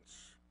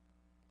intelligence,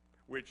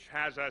 which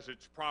has as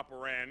its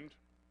proper end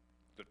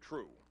the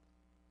true.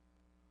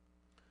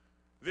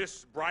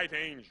 This bright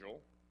angel,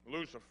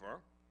 Lucifer,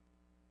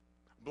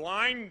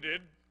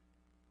 blinded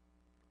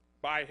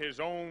by his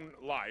own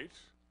light,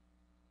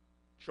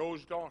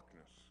 chose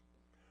darkness,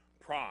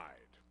 pride.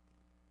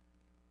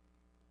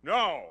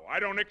 No,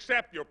 I don't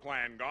accept your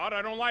plan, God.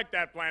 I don't like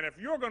that plan. If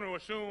you're going to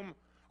assume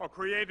a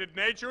created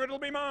nature, it'll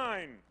be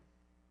mine.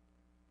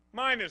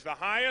 Mine is the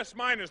highest.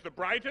 Mine is the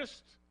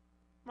brightest.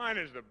 Mine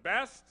is the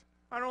best.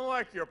 I don't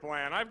like your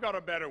plan. I've got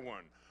a better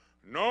one.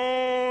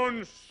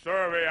 Non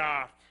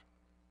serviat.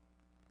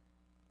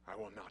 I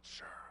will not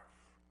serve.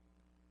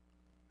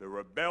 The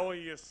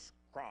rebellious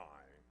cry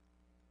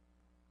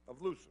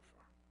of Lucifer,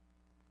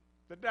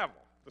 the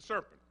devil, the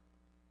serpent.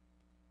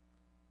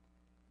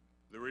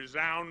 The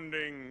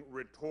resounding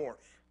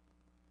retort,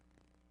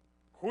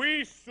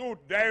 Qui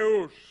sunt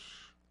Deus?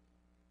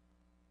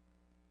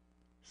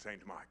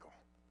 Saint Michael,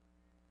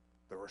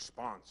 the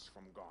response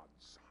from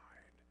God's side.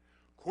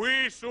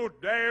 Qui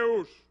sunt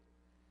Deus?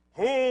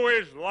 Who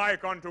is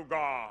like unto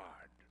God?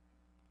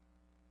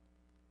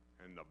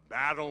 And the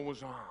battle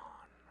was on.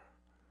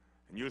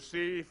 And you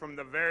see from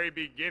the very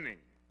beginning,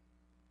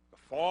 the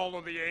fall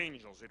of the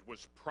angels, it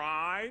was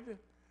pride,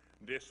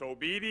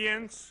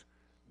 disobedience,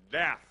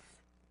 death.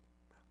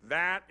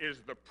 That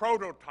is the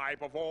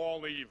prototype of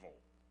all evil.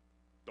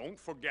 Don't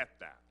forget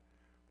that.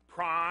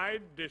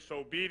 Pride,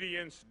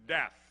 disobedience,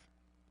 death.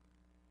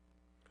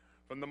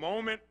 From the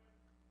moment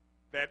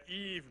that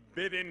Eve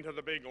bit into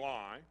the big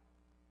lie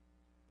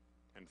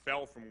and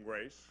fell from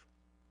grace,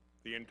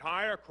 the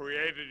entire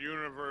created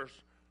universe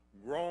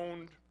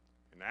groaned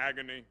in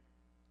agony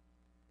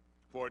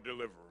for a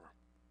deliverer,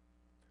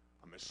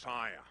 a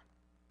Messiah,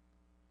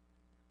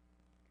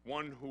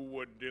 one who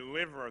would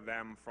deliver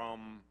them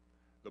from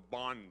the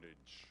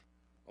bondage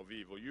of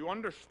evil. You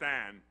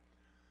understand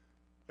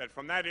that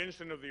from that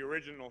instant of the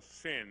original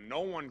sin,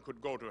 no one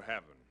could go to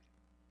heaven.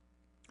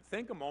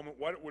 Think a moment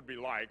what it would be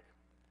like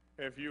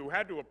if you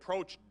had to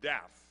approach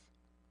death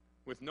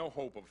with no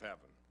hope of heaven.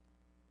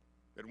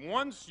 That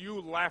once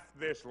you left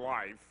this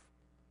life,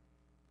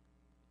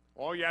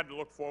 all you had to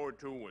look forward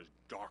to was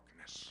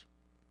darkness,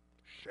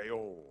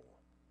 Sheol,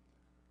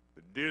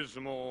 the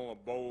dismal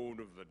abode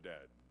of the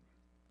dead.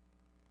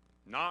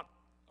 Not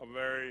a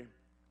very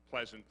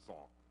pleasant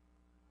thought.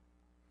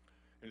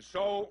 And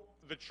so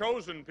the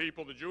chosen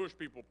people, the Jewish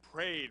people,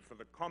 prayed for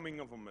the coming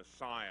of a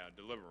Messiah, a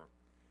deliverer.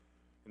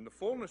 In the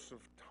fullness of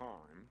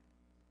time,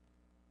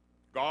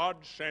 God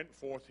sent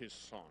forth his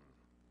Son,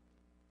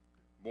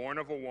 born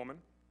of a woman,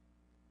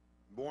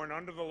 born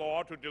under the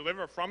law, to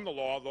deliver from the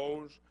law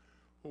those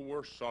who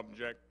were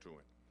subject to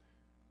it.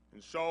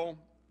 And so,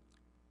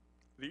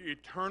 the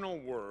eternal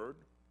Word,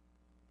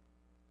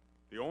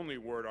 the only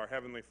Word our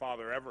Heavenly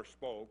Father ever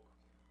spoke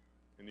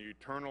in the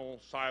eternal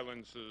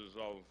silences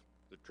of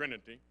the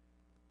Trinity,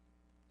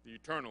 the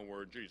eternal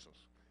Word,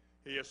 Jesus.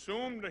 He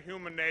assumed a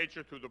human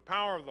nature through the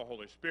power of the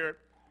Holy Spirit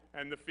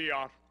and the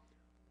fiat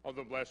of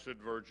the Blessed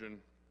Virgin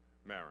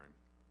Mary.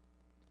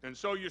 And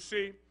so you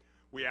see,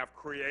 we have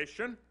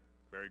creation,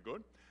 very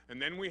good,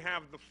 and then we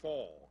have the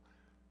fall.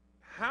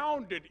 How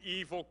did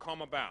evil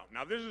come about?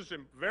 Now this is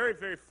very,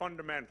 very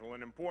fundamental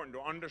and important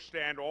to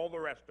understand all the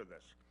rest of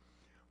this.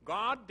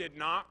 God did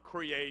not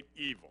create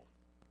evil.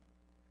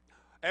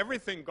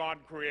 Everything God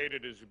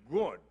created is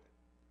good,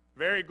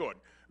 very good.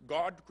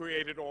 God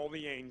created all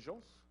the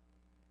angels.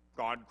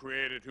 God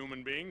created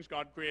human beings.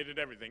 God created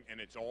everything, and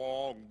it's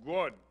all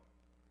good.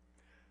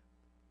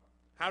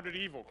 How did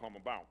evil come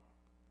about?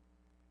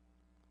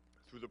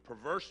 Through the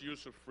perverse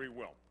use of free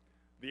will.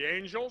 The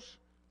angels,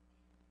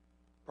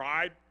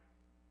 pride,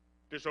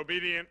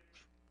 disobedience,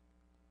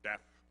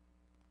 death.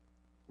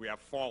 We have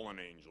fallen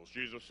angels.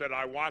 Jesus said,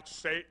 I watched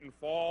Satan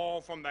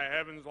fall from the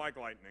heavens like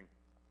lightning,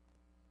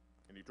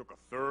 and he took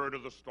a third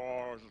of the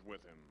stars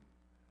with him.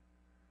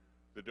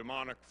 The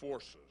demonic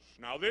forces.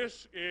 Now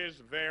this is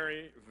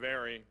very,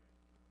 very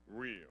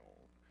real.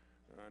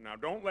 Now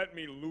don't let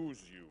me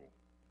lose you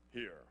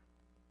here.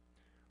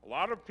 A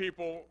lot of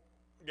people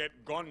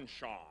get gun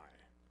shy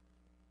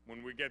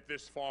when we get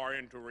this far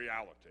into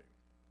reality.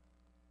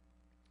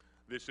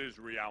 This is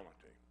reality.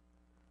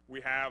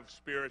 We have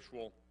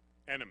spiritual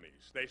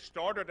enemies. They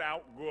started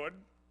out good.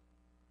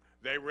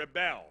 They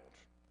rebelled.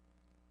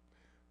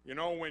 You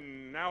know,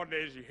 when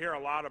nowadays you hear a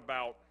lot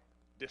about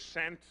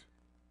dissent,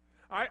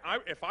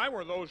 if I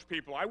were those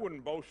people, I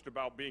wouldn't boast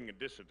about being a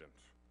dissident.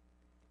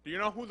 Do you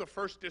know who the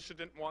first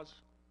dissident was?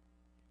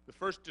 The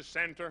first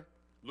dissenter?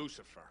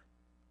 Lucifer.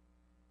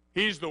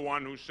 He's the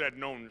one who said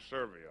non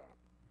servia.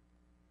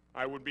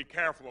 I would be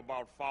careful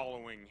about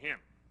following him.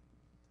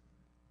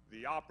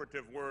 The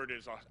operative word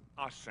is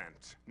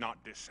assent,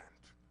 not dissent.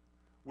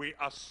 We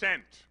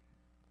assent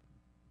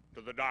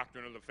to the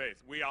doctrine of the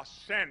faith. We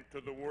assent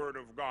to the Word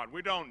of God.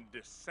 We don't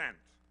dissent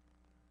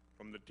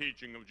from the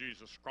teaching of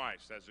Jesus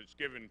Christ as it's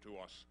given to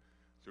us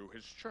through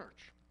his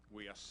church.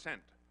 We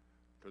assent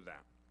to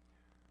that.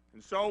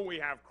 And so we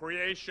have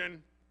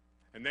creation,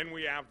 and then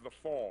we have the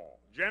fall.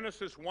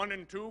 Genesis 1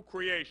 and 2,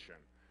 creation.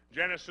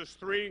 Genesis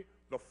 3,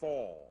 the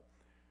fall.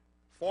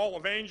 Fall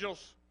of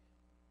angels,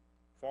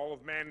 fall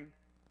of men,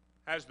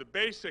 has the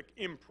basic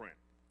imprint.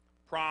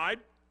 Pride,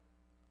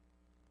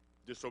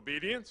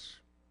 disobedience,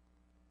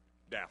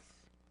 death.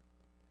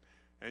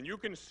 And you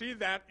can see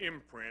that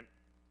imprint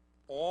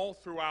all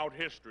throughout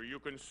history. You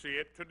can see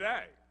it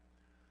today.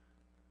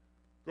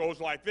 Goes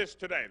like this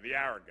today, the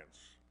arrogance.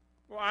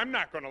 Well, I'm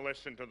not going to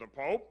listen to the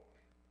Pope.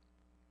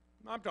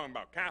 I'm talking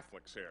about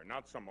Catholics here,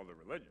 not some other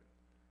religion.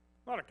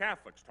 A lot of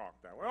Catholics talk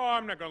that way. Oh,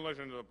 I'm not going to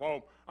listen to the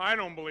Pope. I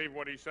don't believe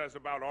what he says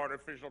about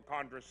artificial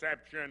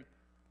contraception.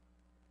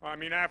 I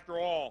mean, after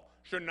all,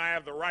 shouldn't I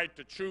have the right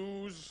to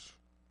choose?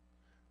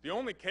 The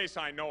only case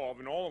I know of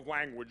in all of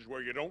language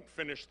where you don't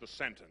finish the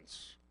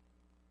sentence.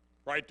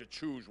 Right to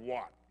choose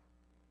what?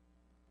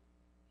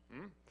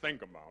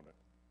 Think about it.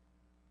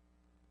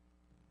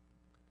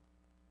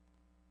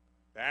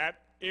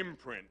 That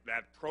imprint,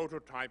 that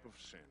prototype of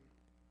sin.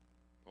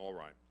 All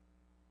right.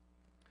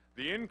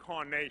 The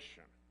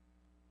incarnation.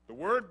 The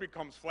Word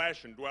becomes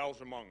flesh and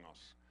dwells among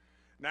us.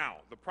 Now,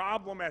 the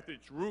problem at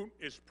its root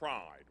is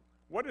pride.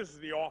 What is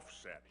the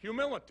offset?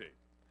 Humility.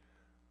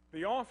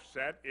 The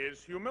offset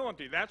is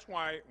humility. That's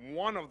why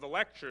one of the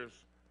lectures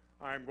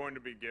I'm going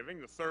to be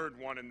giving, the third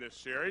one in this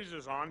series,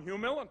 is on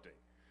humility.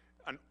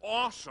 An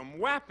awesome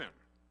weapon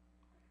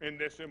in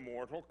this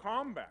immortal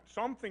combat.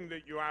 Something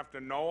that you have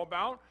to know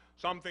about,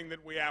 something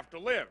that we have to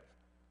live.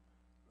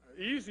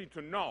 Easy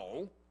to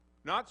know,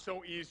 not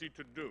so easy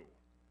to do.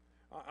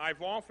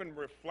 I've often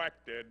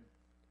reflected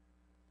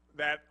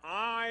that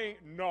I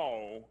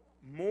know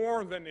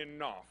more than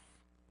enough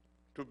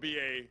to be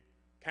a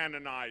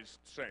canonized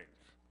saint.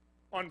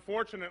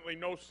 Unfortunately,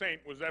 no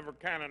saint was ever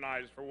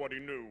canonized for what he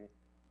knew,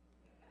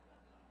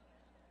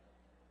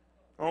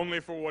 only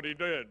for what he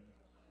did.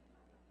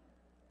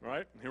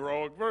 Right?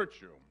 Heroic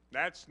virtue.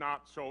 That's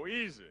not so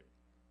easy.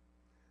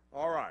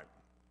 All right.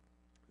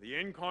 The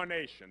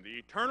incarnation, the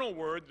eternal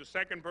Word, the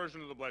second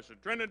person of the Blessed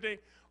Trinity,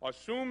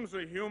 assumes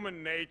a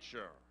human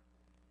nature.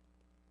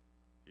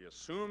 He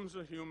assumes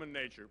a human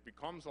nature,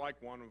 becomes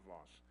like one of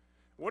us.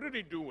 What did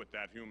he do with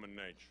that human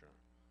nature?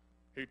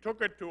 He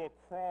took it to a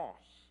cross.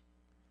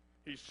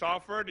 He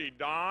suffered, he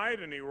died,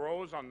 and he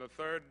rose on the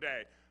third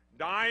day.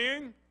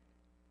 Dying,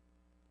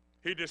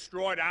 he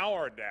destroyed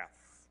our death.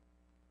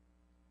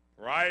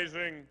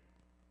 Rising,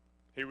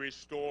 he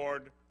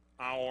restored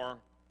our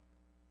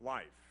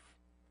life.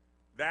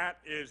 That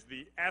is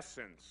the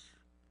essence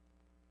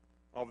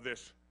of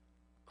this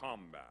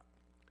combat.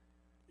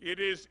 It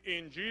is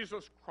in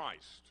Jesus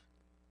Christ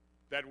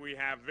that we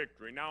have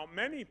victory. Now,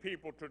 many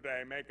people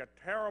today make a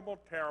terrible,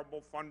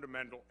 terrible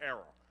fundamental error.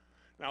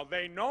 Now,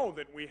 they know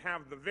that we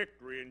have the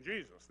victory in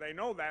Jesus. They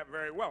know that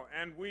very well,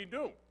 and we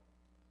do.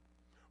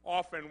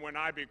 Often when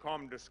I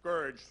become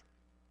discouraged,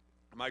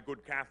 my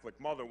good Catholic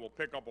mother will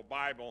pick up a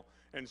Bible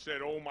and say,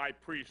 "Oh, my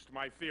priest,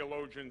 my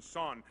theologian's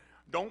son,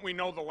 don't we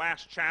know the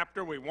last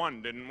chapter? We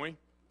won, didn't we?"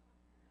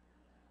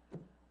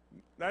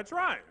 That's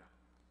right.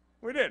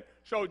 We did.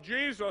 So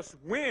Jesus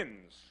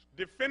wins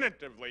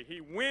definitively. He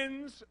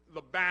wins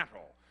the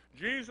battle.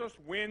 Jesus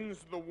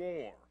wins the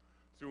war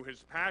through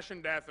his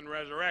passion, death, and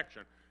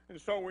resurrection. And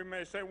so we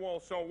may say, well,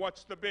 so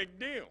what's the big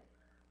deal?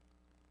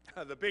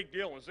 The big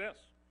deal is this.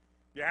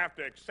 You have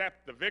to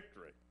accept the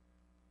victory.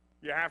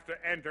 You have to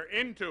enter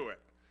into it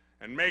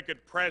and make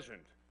it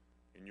present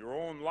in your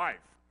own life.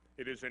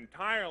 It is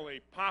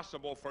entirely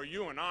possible for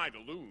you and I to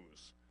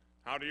lose.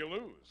 How do you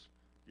lose?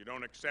 You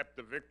don't accept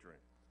the victory.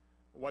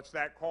 What's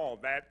that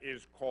called? That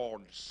is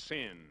called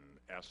sin,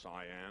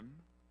 S-I-N.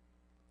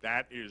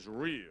 That is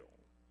real.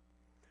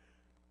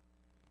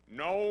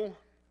 No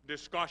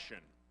discussion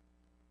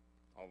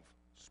of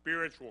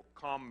spiritual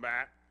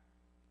combat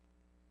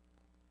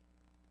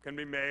can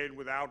be made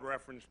without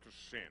reference to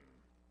sin.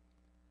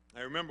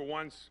 I remember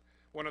once,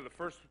 one of the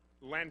first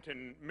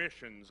Lenten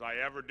missions I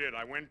ever did,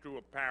 I went to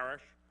a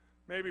parish,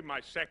 maybe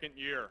my second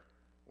year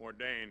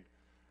ordained,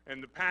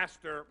 and the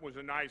pastor was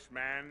a nice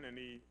man, and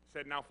he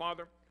said, "Now,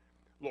 Father,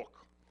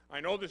 look, I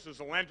know this is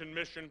a Lenten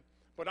mission,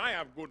 but I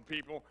have good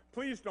people.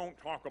 Please don't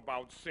talk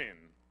about sin."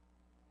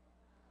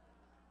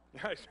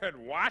 I said,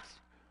 "What?"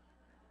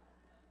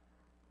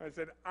 I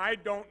said, "I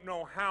don't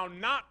know how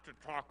not to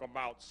talk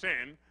about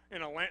sin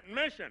in a Lenten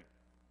mission.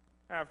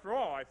 After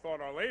all, I thought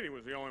Our Lady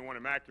was the only one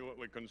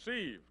immaculately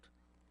conceived.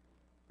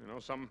 You know,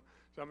 some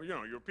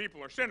your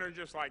people are sinners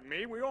just like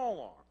me. We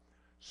all are.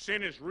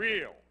 Sin is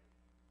real.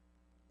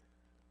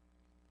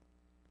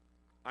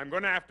 I'm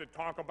going to have to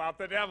talk about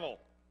the devil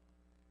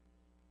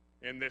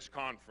in this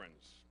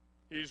conference.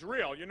 He's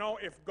real. You know,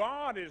 if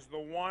God is the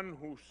one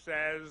who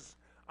says,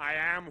 'I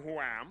am who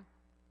am,'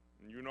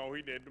 and you know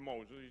he did to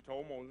Moses. He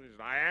told Moses, he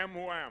said, 'I am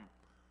who am.'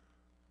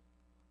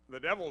 The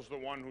devil's the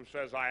one who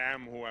says, 'I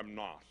am who am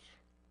not,'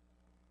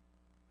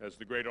 as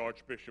the great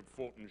Archbishop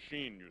Fulton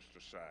Sheen used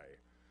to say.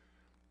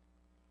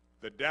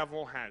 The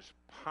devil has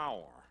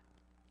power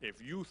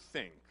if you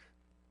think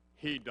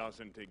he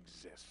doesn't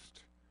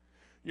exist.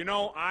 You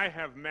know, I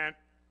have met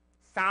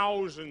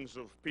thousands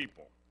of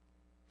people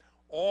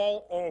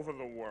all over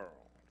the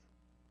world.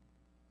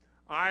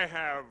 I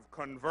have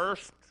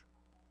conversed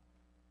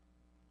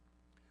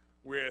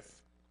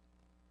with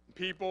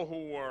people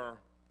who were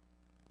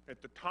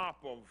at the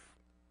top of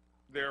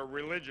their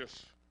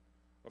religious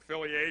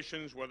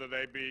affiliations, whether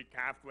they be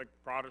Catholic,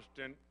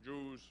 Protestant,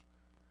 Jews,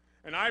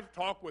 and I've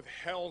talked with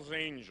Hell's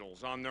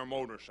Angels on their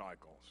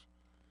motorcycles.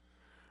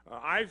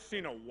 I've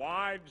seen a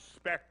wide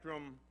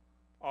spectrum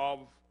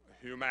of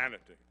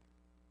humanity.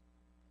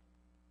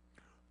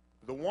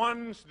 The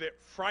ones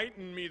that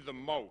frighten me the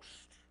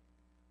most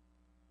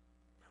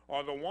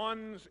are the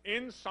ones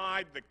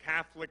inside the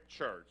Catholic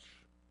Church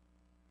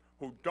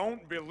who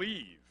don't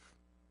believe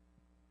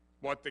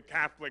what the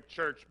Catholic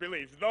Church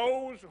believes,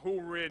 those who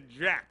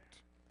reject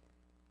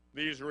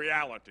these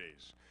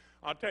realities.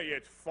 I'll tell you,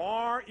 it's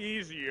far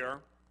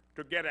easier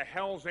to get a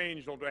Hell's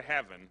Angel to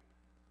heaven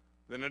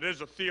than it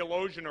is a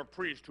theologian or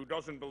priest who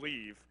doesn't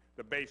believe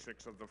the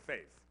basics of the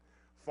faith.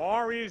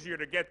 Far easier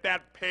to get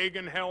that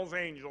pagan Hell's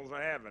Angel to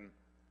heaven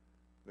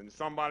than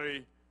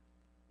somebody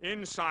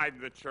inside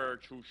the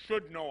church who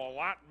should know a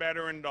lot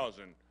better and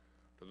doesn't.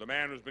 To the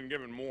man who's been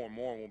given more,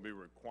 more will be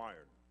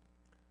required.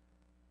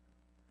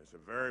 It's a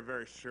very,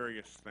 very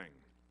serious thing.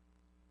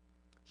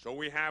 So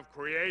we have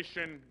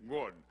creation,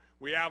 good.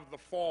 We have the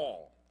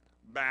fall,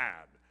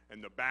 bad.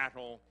 And the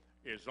battle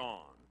is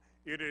on.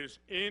 It is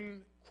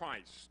in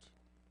Christ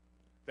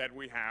that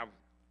we have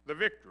the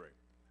victory.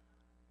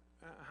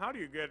 How do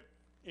you get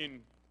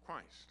in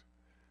Christ?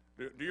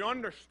 Do you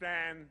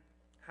understand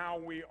how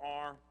we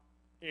are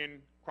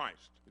in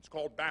Christ? It's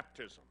called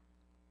baptism.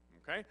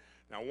 Okay?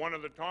 Now, one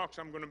of the talks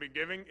I'm going to be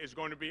giving is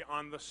going to be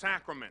on the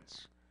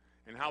sacraments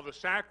and how the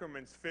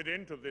sacraments fit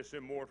into this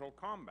immortal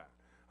combat.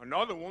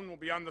 Another one will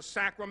be on the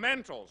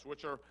sacramentals,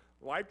 which are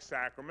like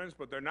sacraments,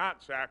 but they're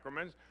not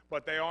sacraments,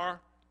 but they are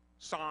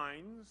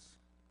signs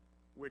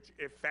which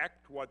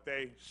effect what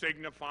they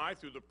signify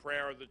through the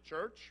prayer of the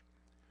church.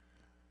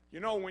 You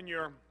know, when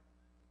you're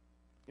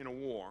in a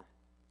war,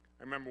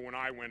 I remember when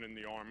I went in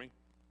the Army,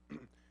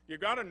 you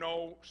got to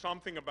know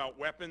something about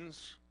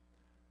weapons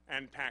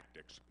and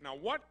tactics. Now,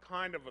 what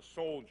kind of a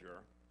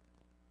soldier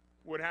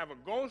would have a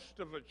ghost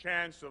of a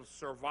chance of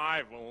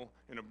survival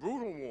in a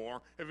brutal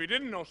war if he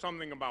didn't know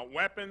something about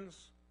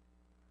weapons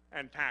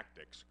and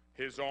tactics,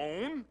 his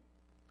own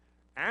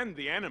and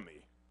the enemy,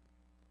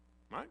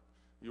 right?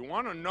 You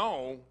want to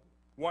know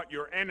what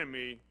your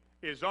enemy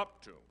is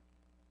up to.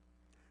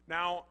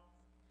 Now,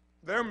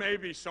 there may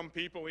be some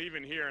people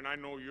even here, and I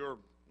know you're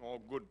all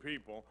good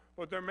people,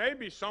 but there may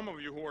be some of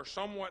you who are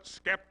somewhat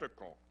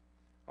skeptical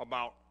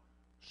about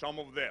some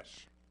of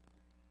this.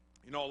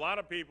 You know, a lot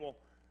of people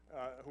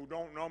who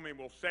don't know me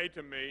will say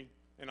to me,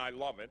 and I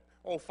love it,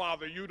 "Oh,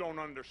 Father, you don't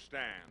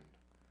understand."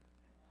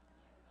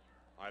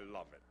 I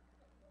love it.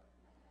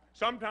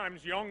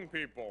 Sometimes young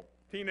people,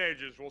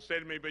 teenagers, will say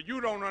to me, "But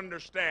you don't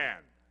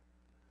understand."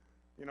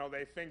 You know,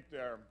 they think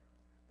they're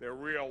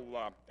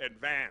real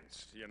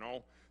advanced, you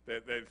know.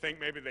 They think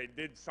maybe they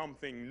did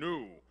something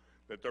new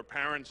that their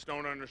parents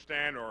don't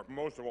understand, or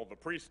most of all, the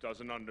priest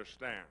doesn't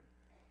understand.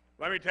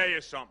 Let me tell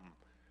you something.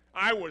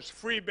 I was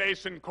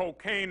freebasing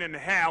cocaine in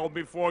hell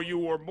before you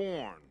were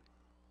born,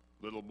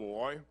 little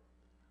boy,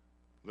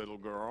 little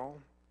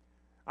girl.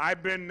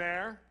 I've been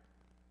there,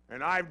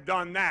 and I've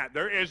done that.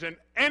 There isn't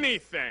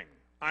anything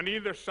on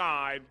either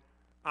side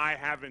I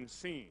haven't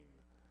seen.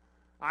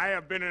 I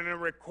have been in a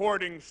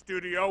recording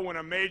studio when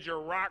a major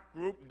rock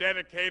group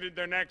dedicated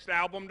their next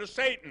album to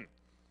Satan.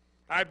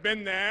 I've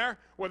been there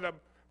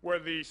where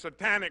the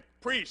satanic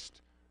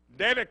priest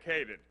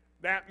dedicated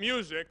that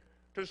music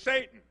to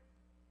Satan,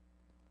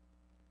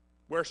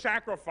 where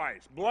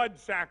sacrifice, blood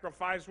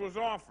sacrifice, was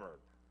offered.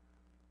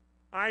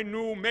 I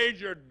knew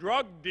major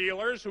drug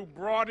dealers who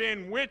brought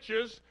in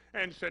witches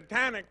and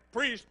satanic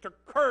priests to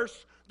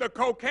curse the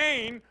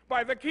cocaine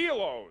by the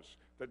kilos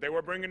that they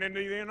were bringing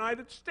into the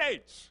United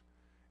States.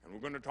 And we're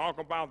going to talk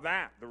about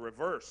that, the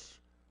reverse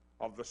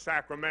of the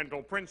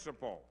sacramental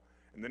principle.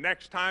 And the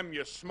next time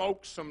you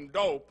smoke some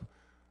dope,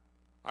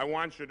 I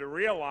want you to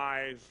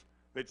realize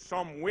that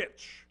some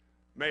witch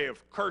may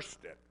have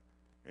cursed it,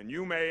 and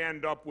you may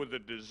end up with a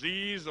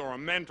disease or a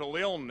mental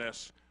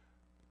illness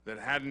that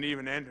hadn't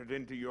even entered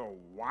into your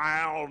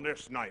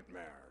wildest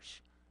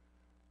nightmares.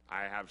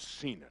 I have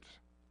seen it.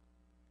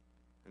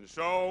 And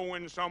so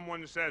when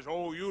someone says,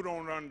 "Oh, you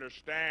don't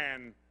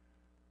understand,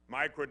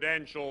 my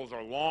credentials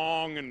are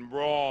long and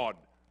broad.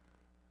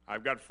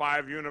 I've got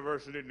 5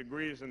 university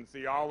degrees in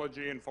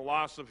theology and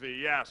philosophy,"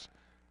 yes,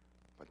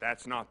 but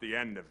that's not the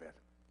end of it.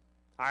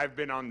 I've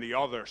been on the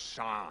other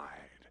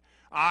side.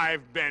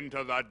 I've been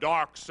to the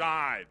dark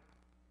side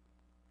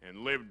and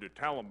lived to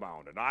tell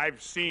about it.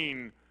 I've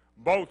seen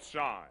both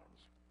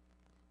sides.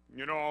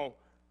 You know,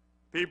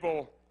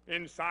 people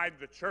inside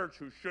the church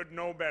who should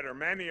know better,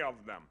 many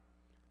of them,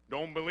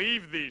 don't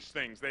believe these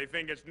things. They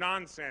think it's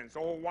nonsense,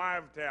 old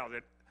wives' tales.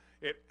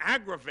 It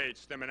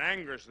aggravates them and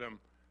angers them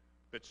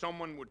that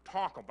someone would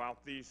talk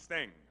about these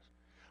things.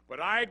 But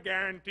I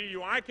guarantee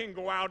you, I can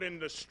go out in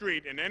the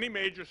street in any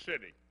major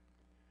city,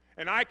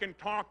 and I can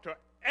talk to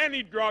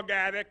any drug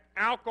addict,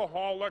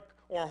 alcoholic,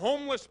 or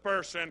homeless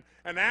person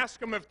and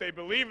ask them if they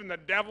believe in the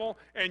devil,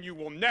 and you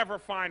will never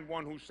find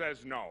one who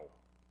says no.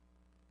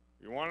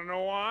 You want to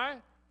know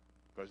why?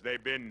 Because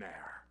they've been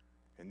there,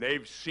 and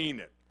they've seen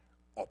it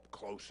up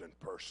close and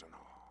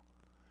personal.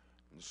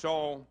 And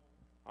so,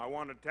 I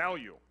want to tell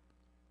you,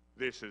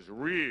 this is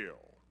real.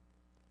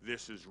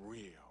 This is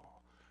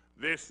real.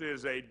 This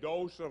is a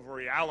dose of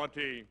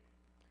reality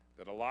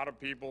that a lot of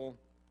people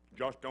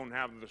just don't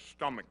have the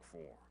stomach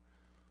for.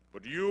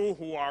 But you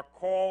who are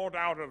called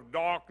out of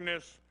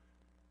darkness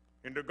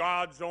into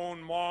God's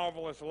own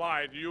marvelous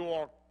light, you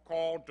are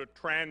called to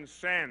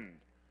transcend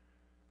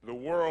the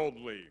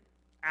worldly,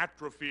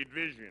 atrophied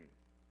vision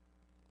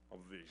of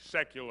the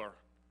secular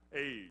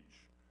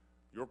age.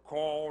 You're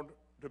called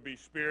to be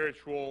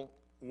spiritual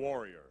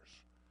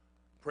warriors,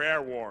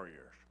 prayer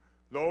warriors,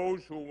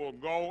 those who will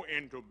go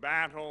into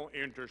battle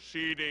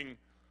interceding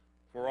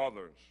for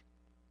others.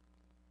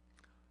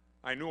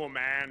 I knew a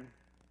man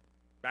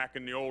back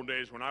in the old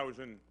days when I was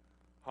in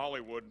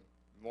Hollywood,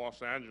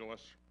 Los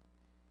Angeles.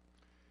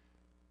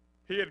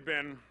 He had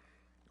been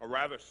a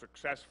rather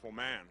successful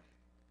man,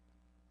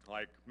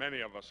 like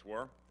many of us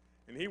were,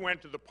 and he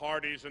went to the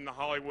parties in the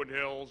Hollywood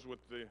Hills with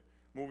the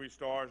movie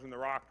stars and the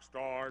rock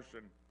stars,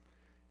 and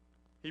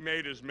he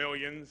made his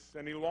millions,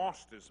 and he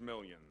lost his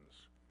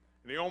millions,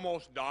 and he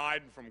almost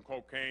died from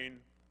cocaine.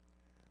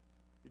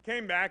 He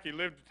came back, he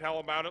lived to tell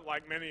about it.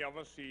 Like many of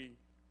us, he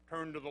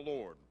turned to the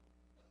Lord.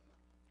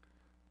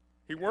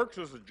 He works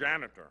as a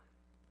janitor.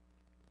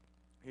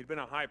 He'd been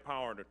a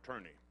high-powered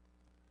attorney.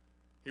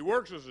 He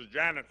works as a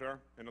janitor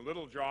in a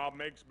little job,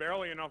 makes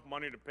barely enough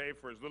money to pay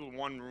for his little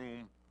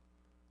one-room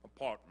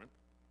apartment.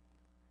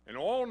 And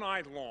all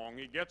night long,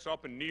 he gets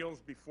up and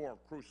kneels before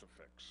a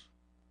crucifix.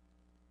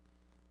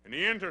 And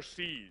he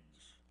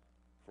intercedes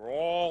for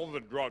all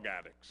the drug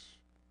addicts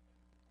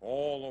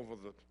all over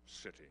the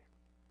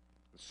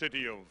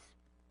city of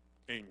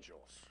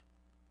angels,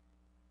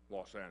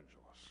 Los Angeles.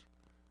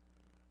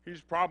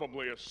 He's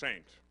probably a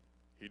saint.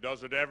 He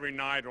does it every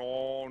night,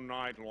 all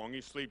night long.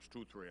 He sleeps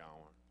 2-3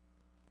 hours.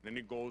 Then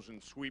he goes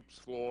and sweeps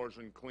floors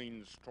and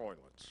cleans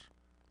toilets.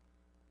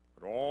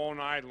 But all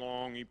night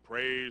long, he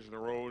prays the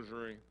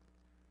rosary,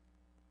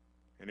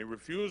 and he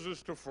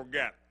refuses to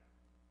forget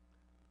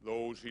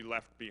those he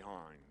left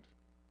behind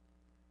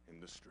in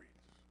the streets.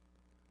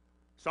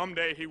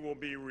 Someday he will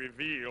be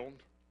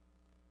revealed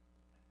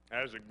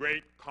as a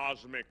great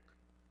cosmic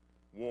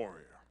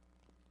warrior.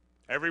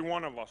 Every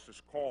one of us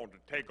is called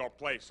to take our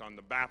place on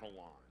the battle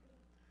line.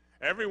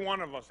 Every one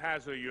of us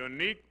has a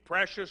unique,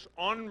 precious,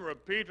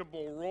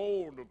 unrepeatable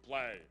role to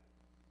play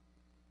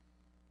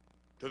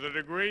To the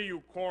degree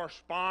you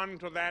correspond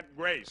to that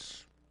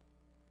grace,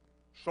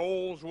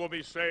 souls will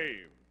be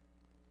saved.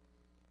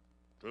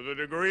 To the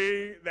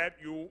degree that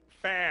you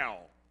fail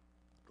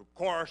to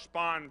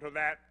correspond to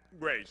that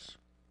grace,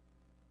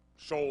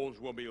 souls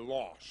will be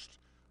lost.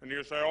 And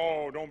you say,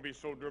 oh, don't be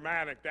so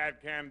dramatic.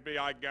 That can't be.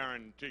 I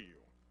guarantee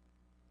you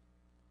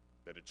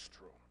that it's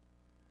true.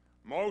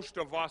 Most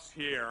of us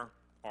here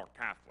are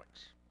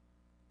Catholics.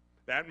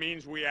 That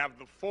means we have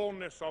the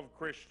fullness of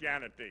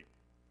Christianity.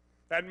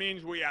 That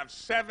means we have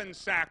 7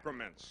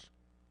 sacraments,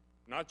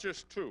 not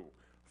just 2.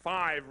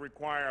 5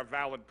 require a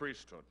valid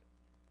priesthood.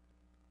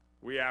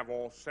 We have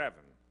all 7.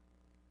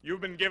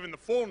 You've been given the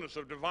fullness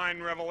of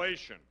divine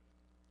revelation.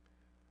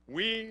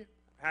 We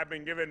have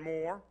been given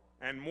more,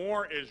 and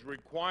more is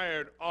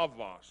required of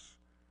us.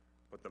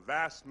 But the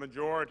vast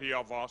majority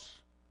of us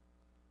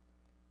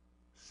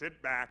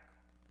sit back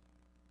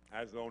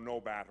as though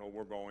no battle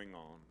were going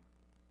on.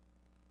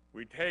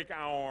 We take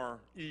our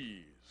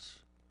ease.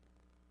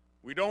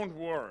 We don't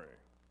worry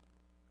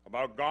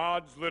about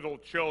God's little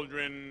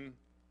children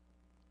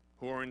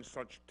who are in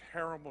such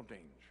terrible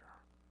danger.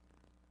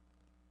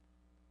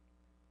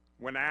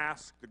 When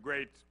asked, the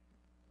great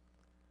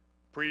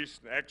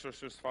priest, the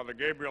exorcist, Father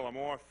Gabriel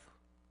Amorth,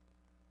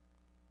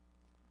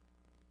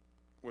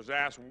 was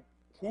asked,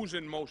 who's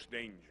in most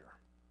danger?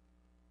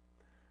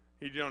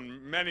 He'd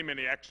done many,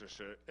 many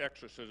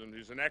exorcisms.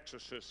 He's an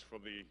exorcist for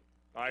the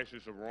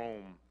Diocese of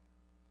Rome.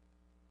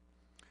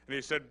 And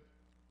he said,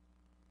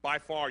 by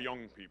far,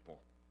 young people.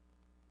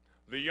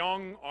 The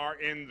young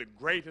are in the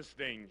greatest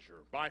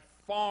danger, by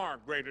far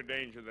greater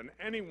danger than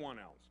anyone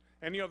else,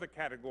 any other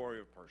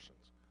category of persons.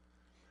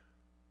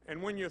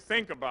 And when you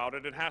think about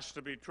it, it has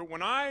to be true.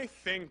 When I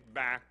think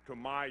back to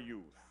my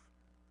youth,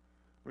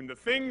 when the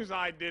things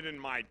I did in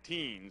my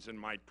teens and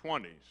my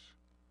 20s,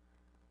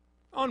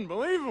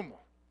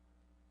 unbelievable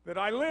that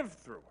I lived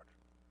through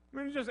it. I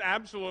mean, it's just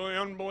absolutely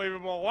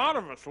unbelievable. A lot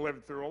of us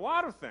lived through a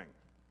lot of things.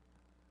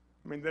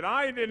 I mean, that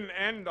I didn't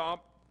end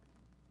up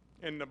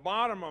in the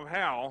bottom of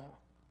hell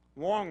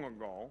long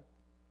ago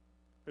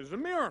is a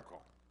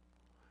miracle.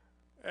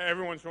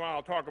 Every once in a while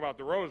I'll talk about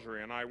the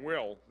rosary, and I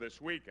will this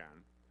weekend.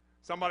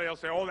 Somebody will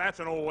say, oh, that's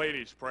an old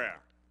lady's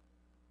prayer.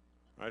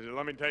 I said,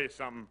 let me tell you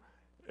something.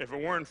 If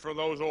it weren't for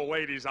those old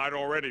ladies, I'd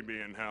already be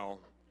in hell.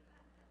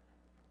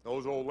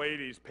 Those old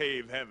ladies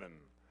pave heaven.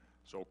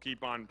 So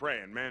keep on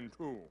praying. Men,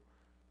 too.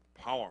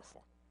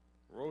 Powerful.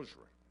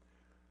 Rosary.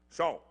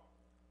 So,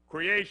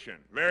 creation,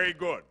 very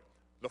good.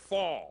 The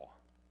fall.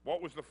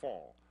 What was the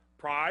fall?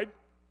 Pride,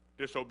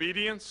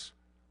 disobedience,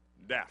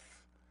 death.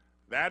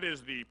 That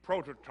is the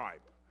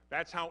prototype.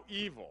 That's how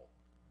evil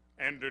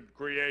ended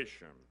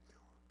creation.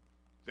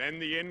 Then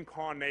the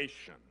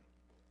incarnation.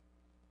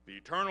 The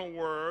eternal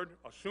Word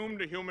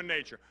assumed a human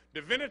nature.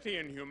 Divinity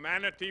and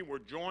humanity were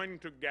joined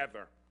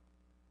together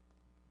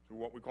through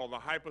what we call the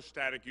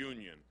hypostatic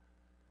union.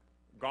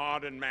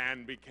 God and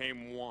man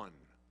became one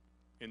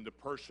in the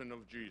person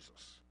of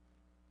Jesus,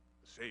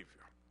 the Savior.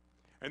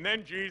 And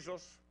then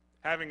Jesus,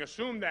 having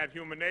assumed that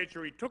human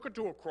nature, he took it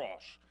to a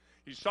cross.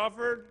 He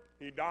suffered,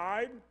 he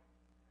died,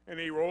 and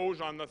he rose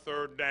on the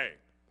 3rd day.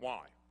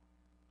 Why?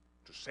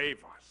 To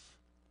save us.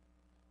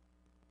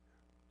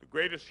 The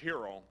greatest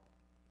hero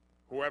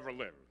who ever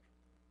lived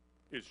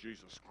is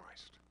Jesus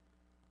Christ.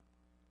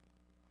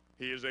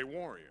 He is a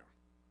warrior.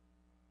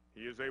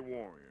 He is a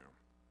warrior.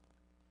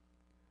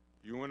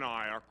 You and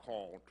I are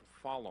called to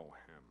follow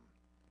him.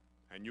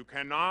 And you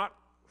cannot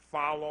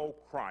follow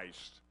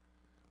Christ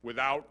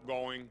without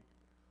going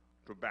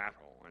to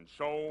battle. And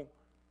so,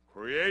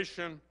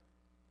 creation,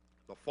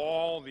 the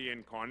fall, the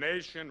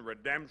incarnation,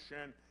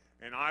 redemption,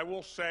 and I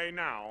will say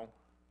now,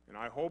 and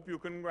I hope you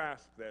can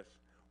grasp this,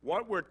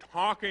 what we're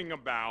talking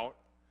about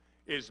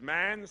is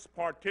man's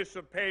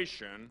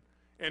participation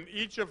in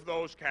each of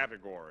those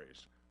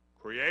categories.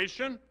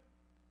 Creation,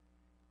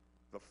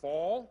 the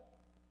fall,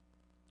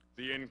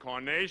 the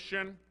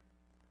incarnation,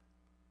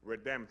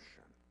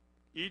 redemption.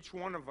 Each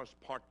one of us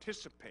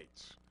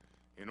participates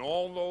in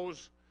all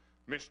those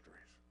mysteries.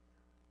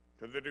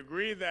 To the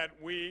degree that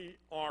we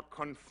are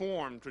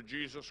conformed to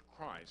Jesus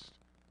Christ,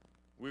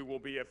 we will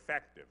be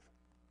effective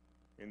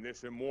in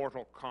this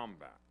immortal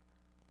combat.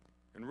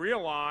 And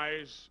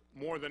realize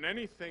more than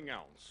anything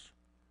else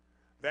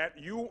that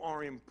you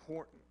are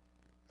important,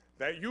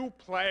 that you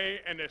play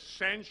an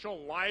essential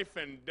life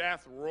and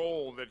death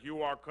role, that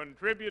you are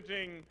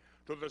contributing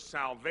to the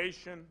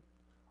salvation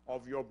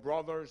of your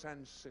brothers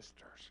and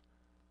sisters.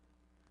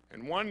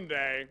 And one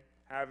day,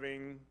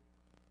 having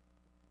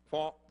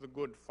fought the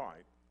good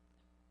fight,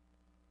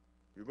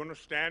 you're going to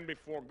stand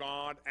before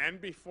God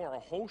and before a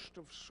host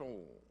of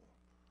souls,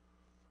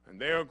 and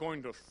they are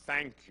going to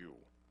thank you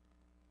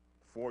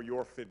for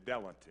your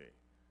fidelity.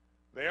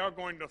 They are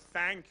going to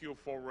thank you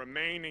for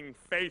remaining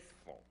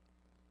faithful,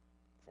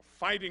 for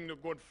fighting the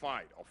good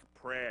fight of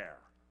prayer,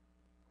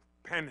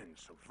 of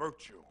penance, of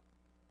virtue.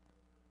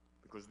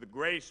 Because the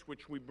grace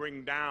which we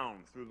bring down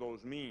through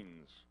those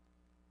means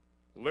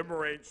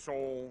liberates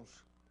souls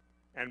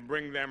and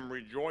bring them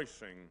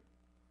rejoicing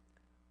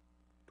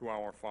to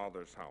our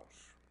Father's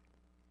house.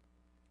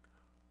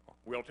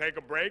 We'll take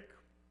a break,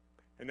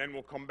 and then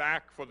we'll come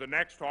back for the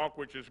next talk,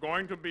 which is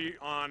going to be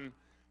on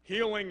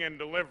healing and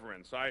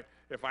deliverance.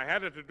 If I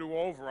had it to do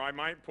over, I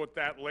might put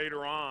that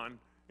later on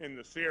in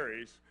the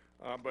series,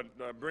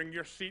 but bring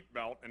your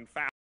seatbelt and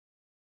fasten.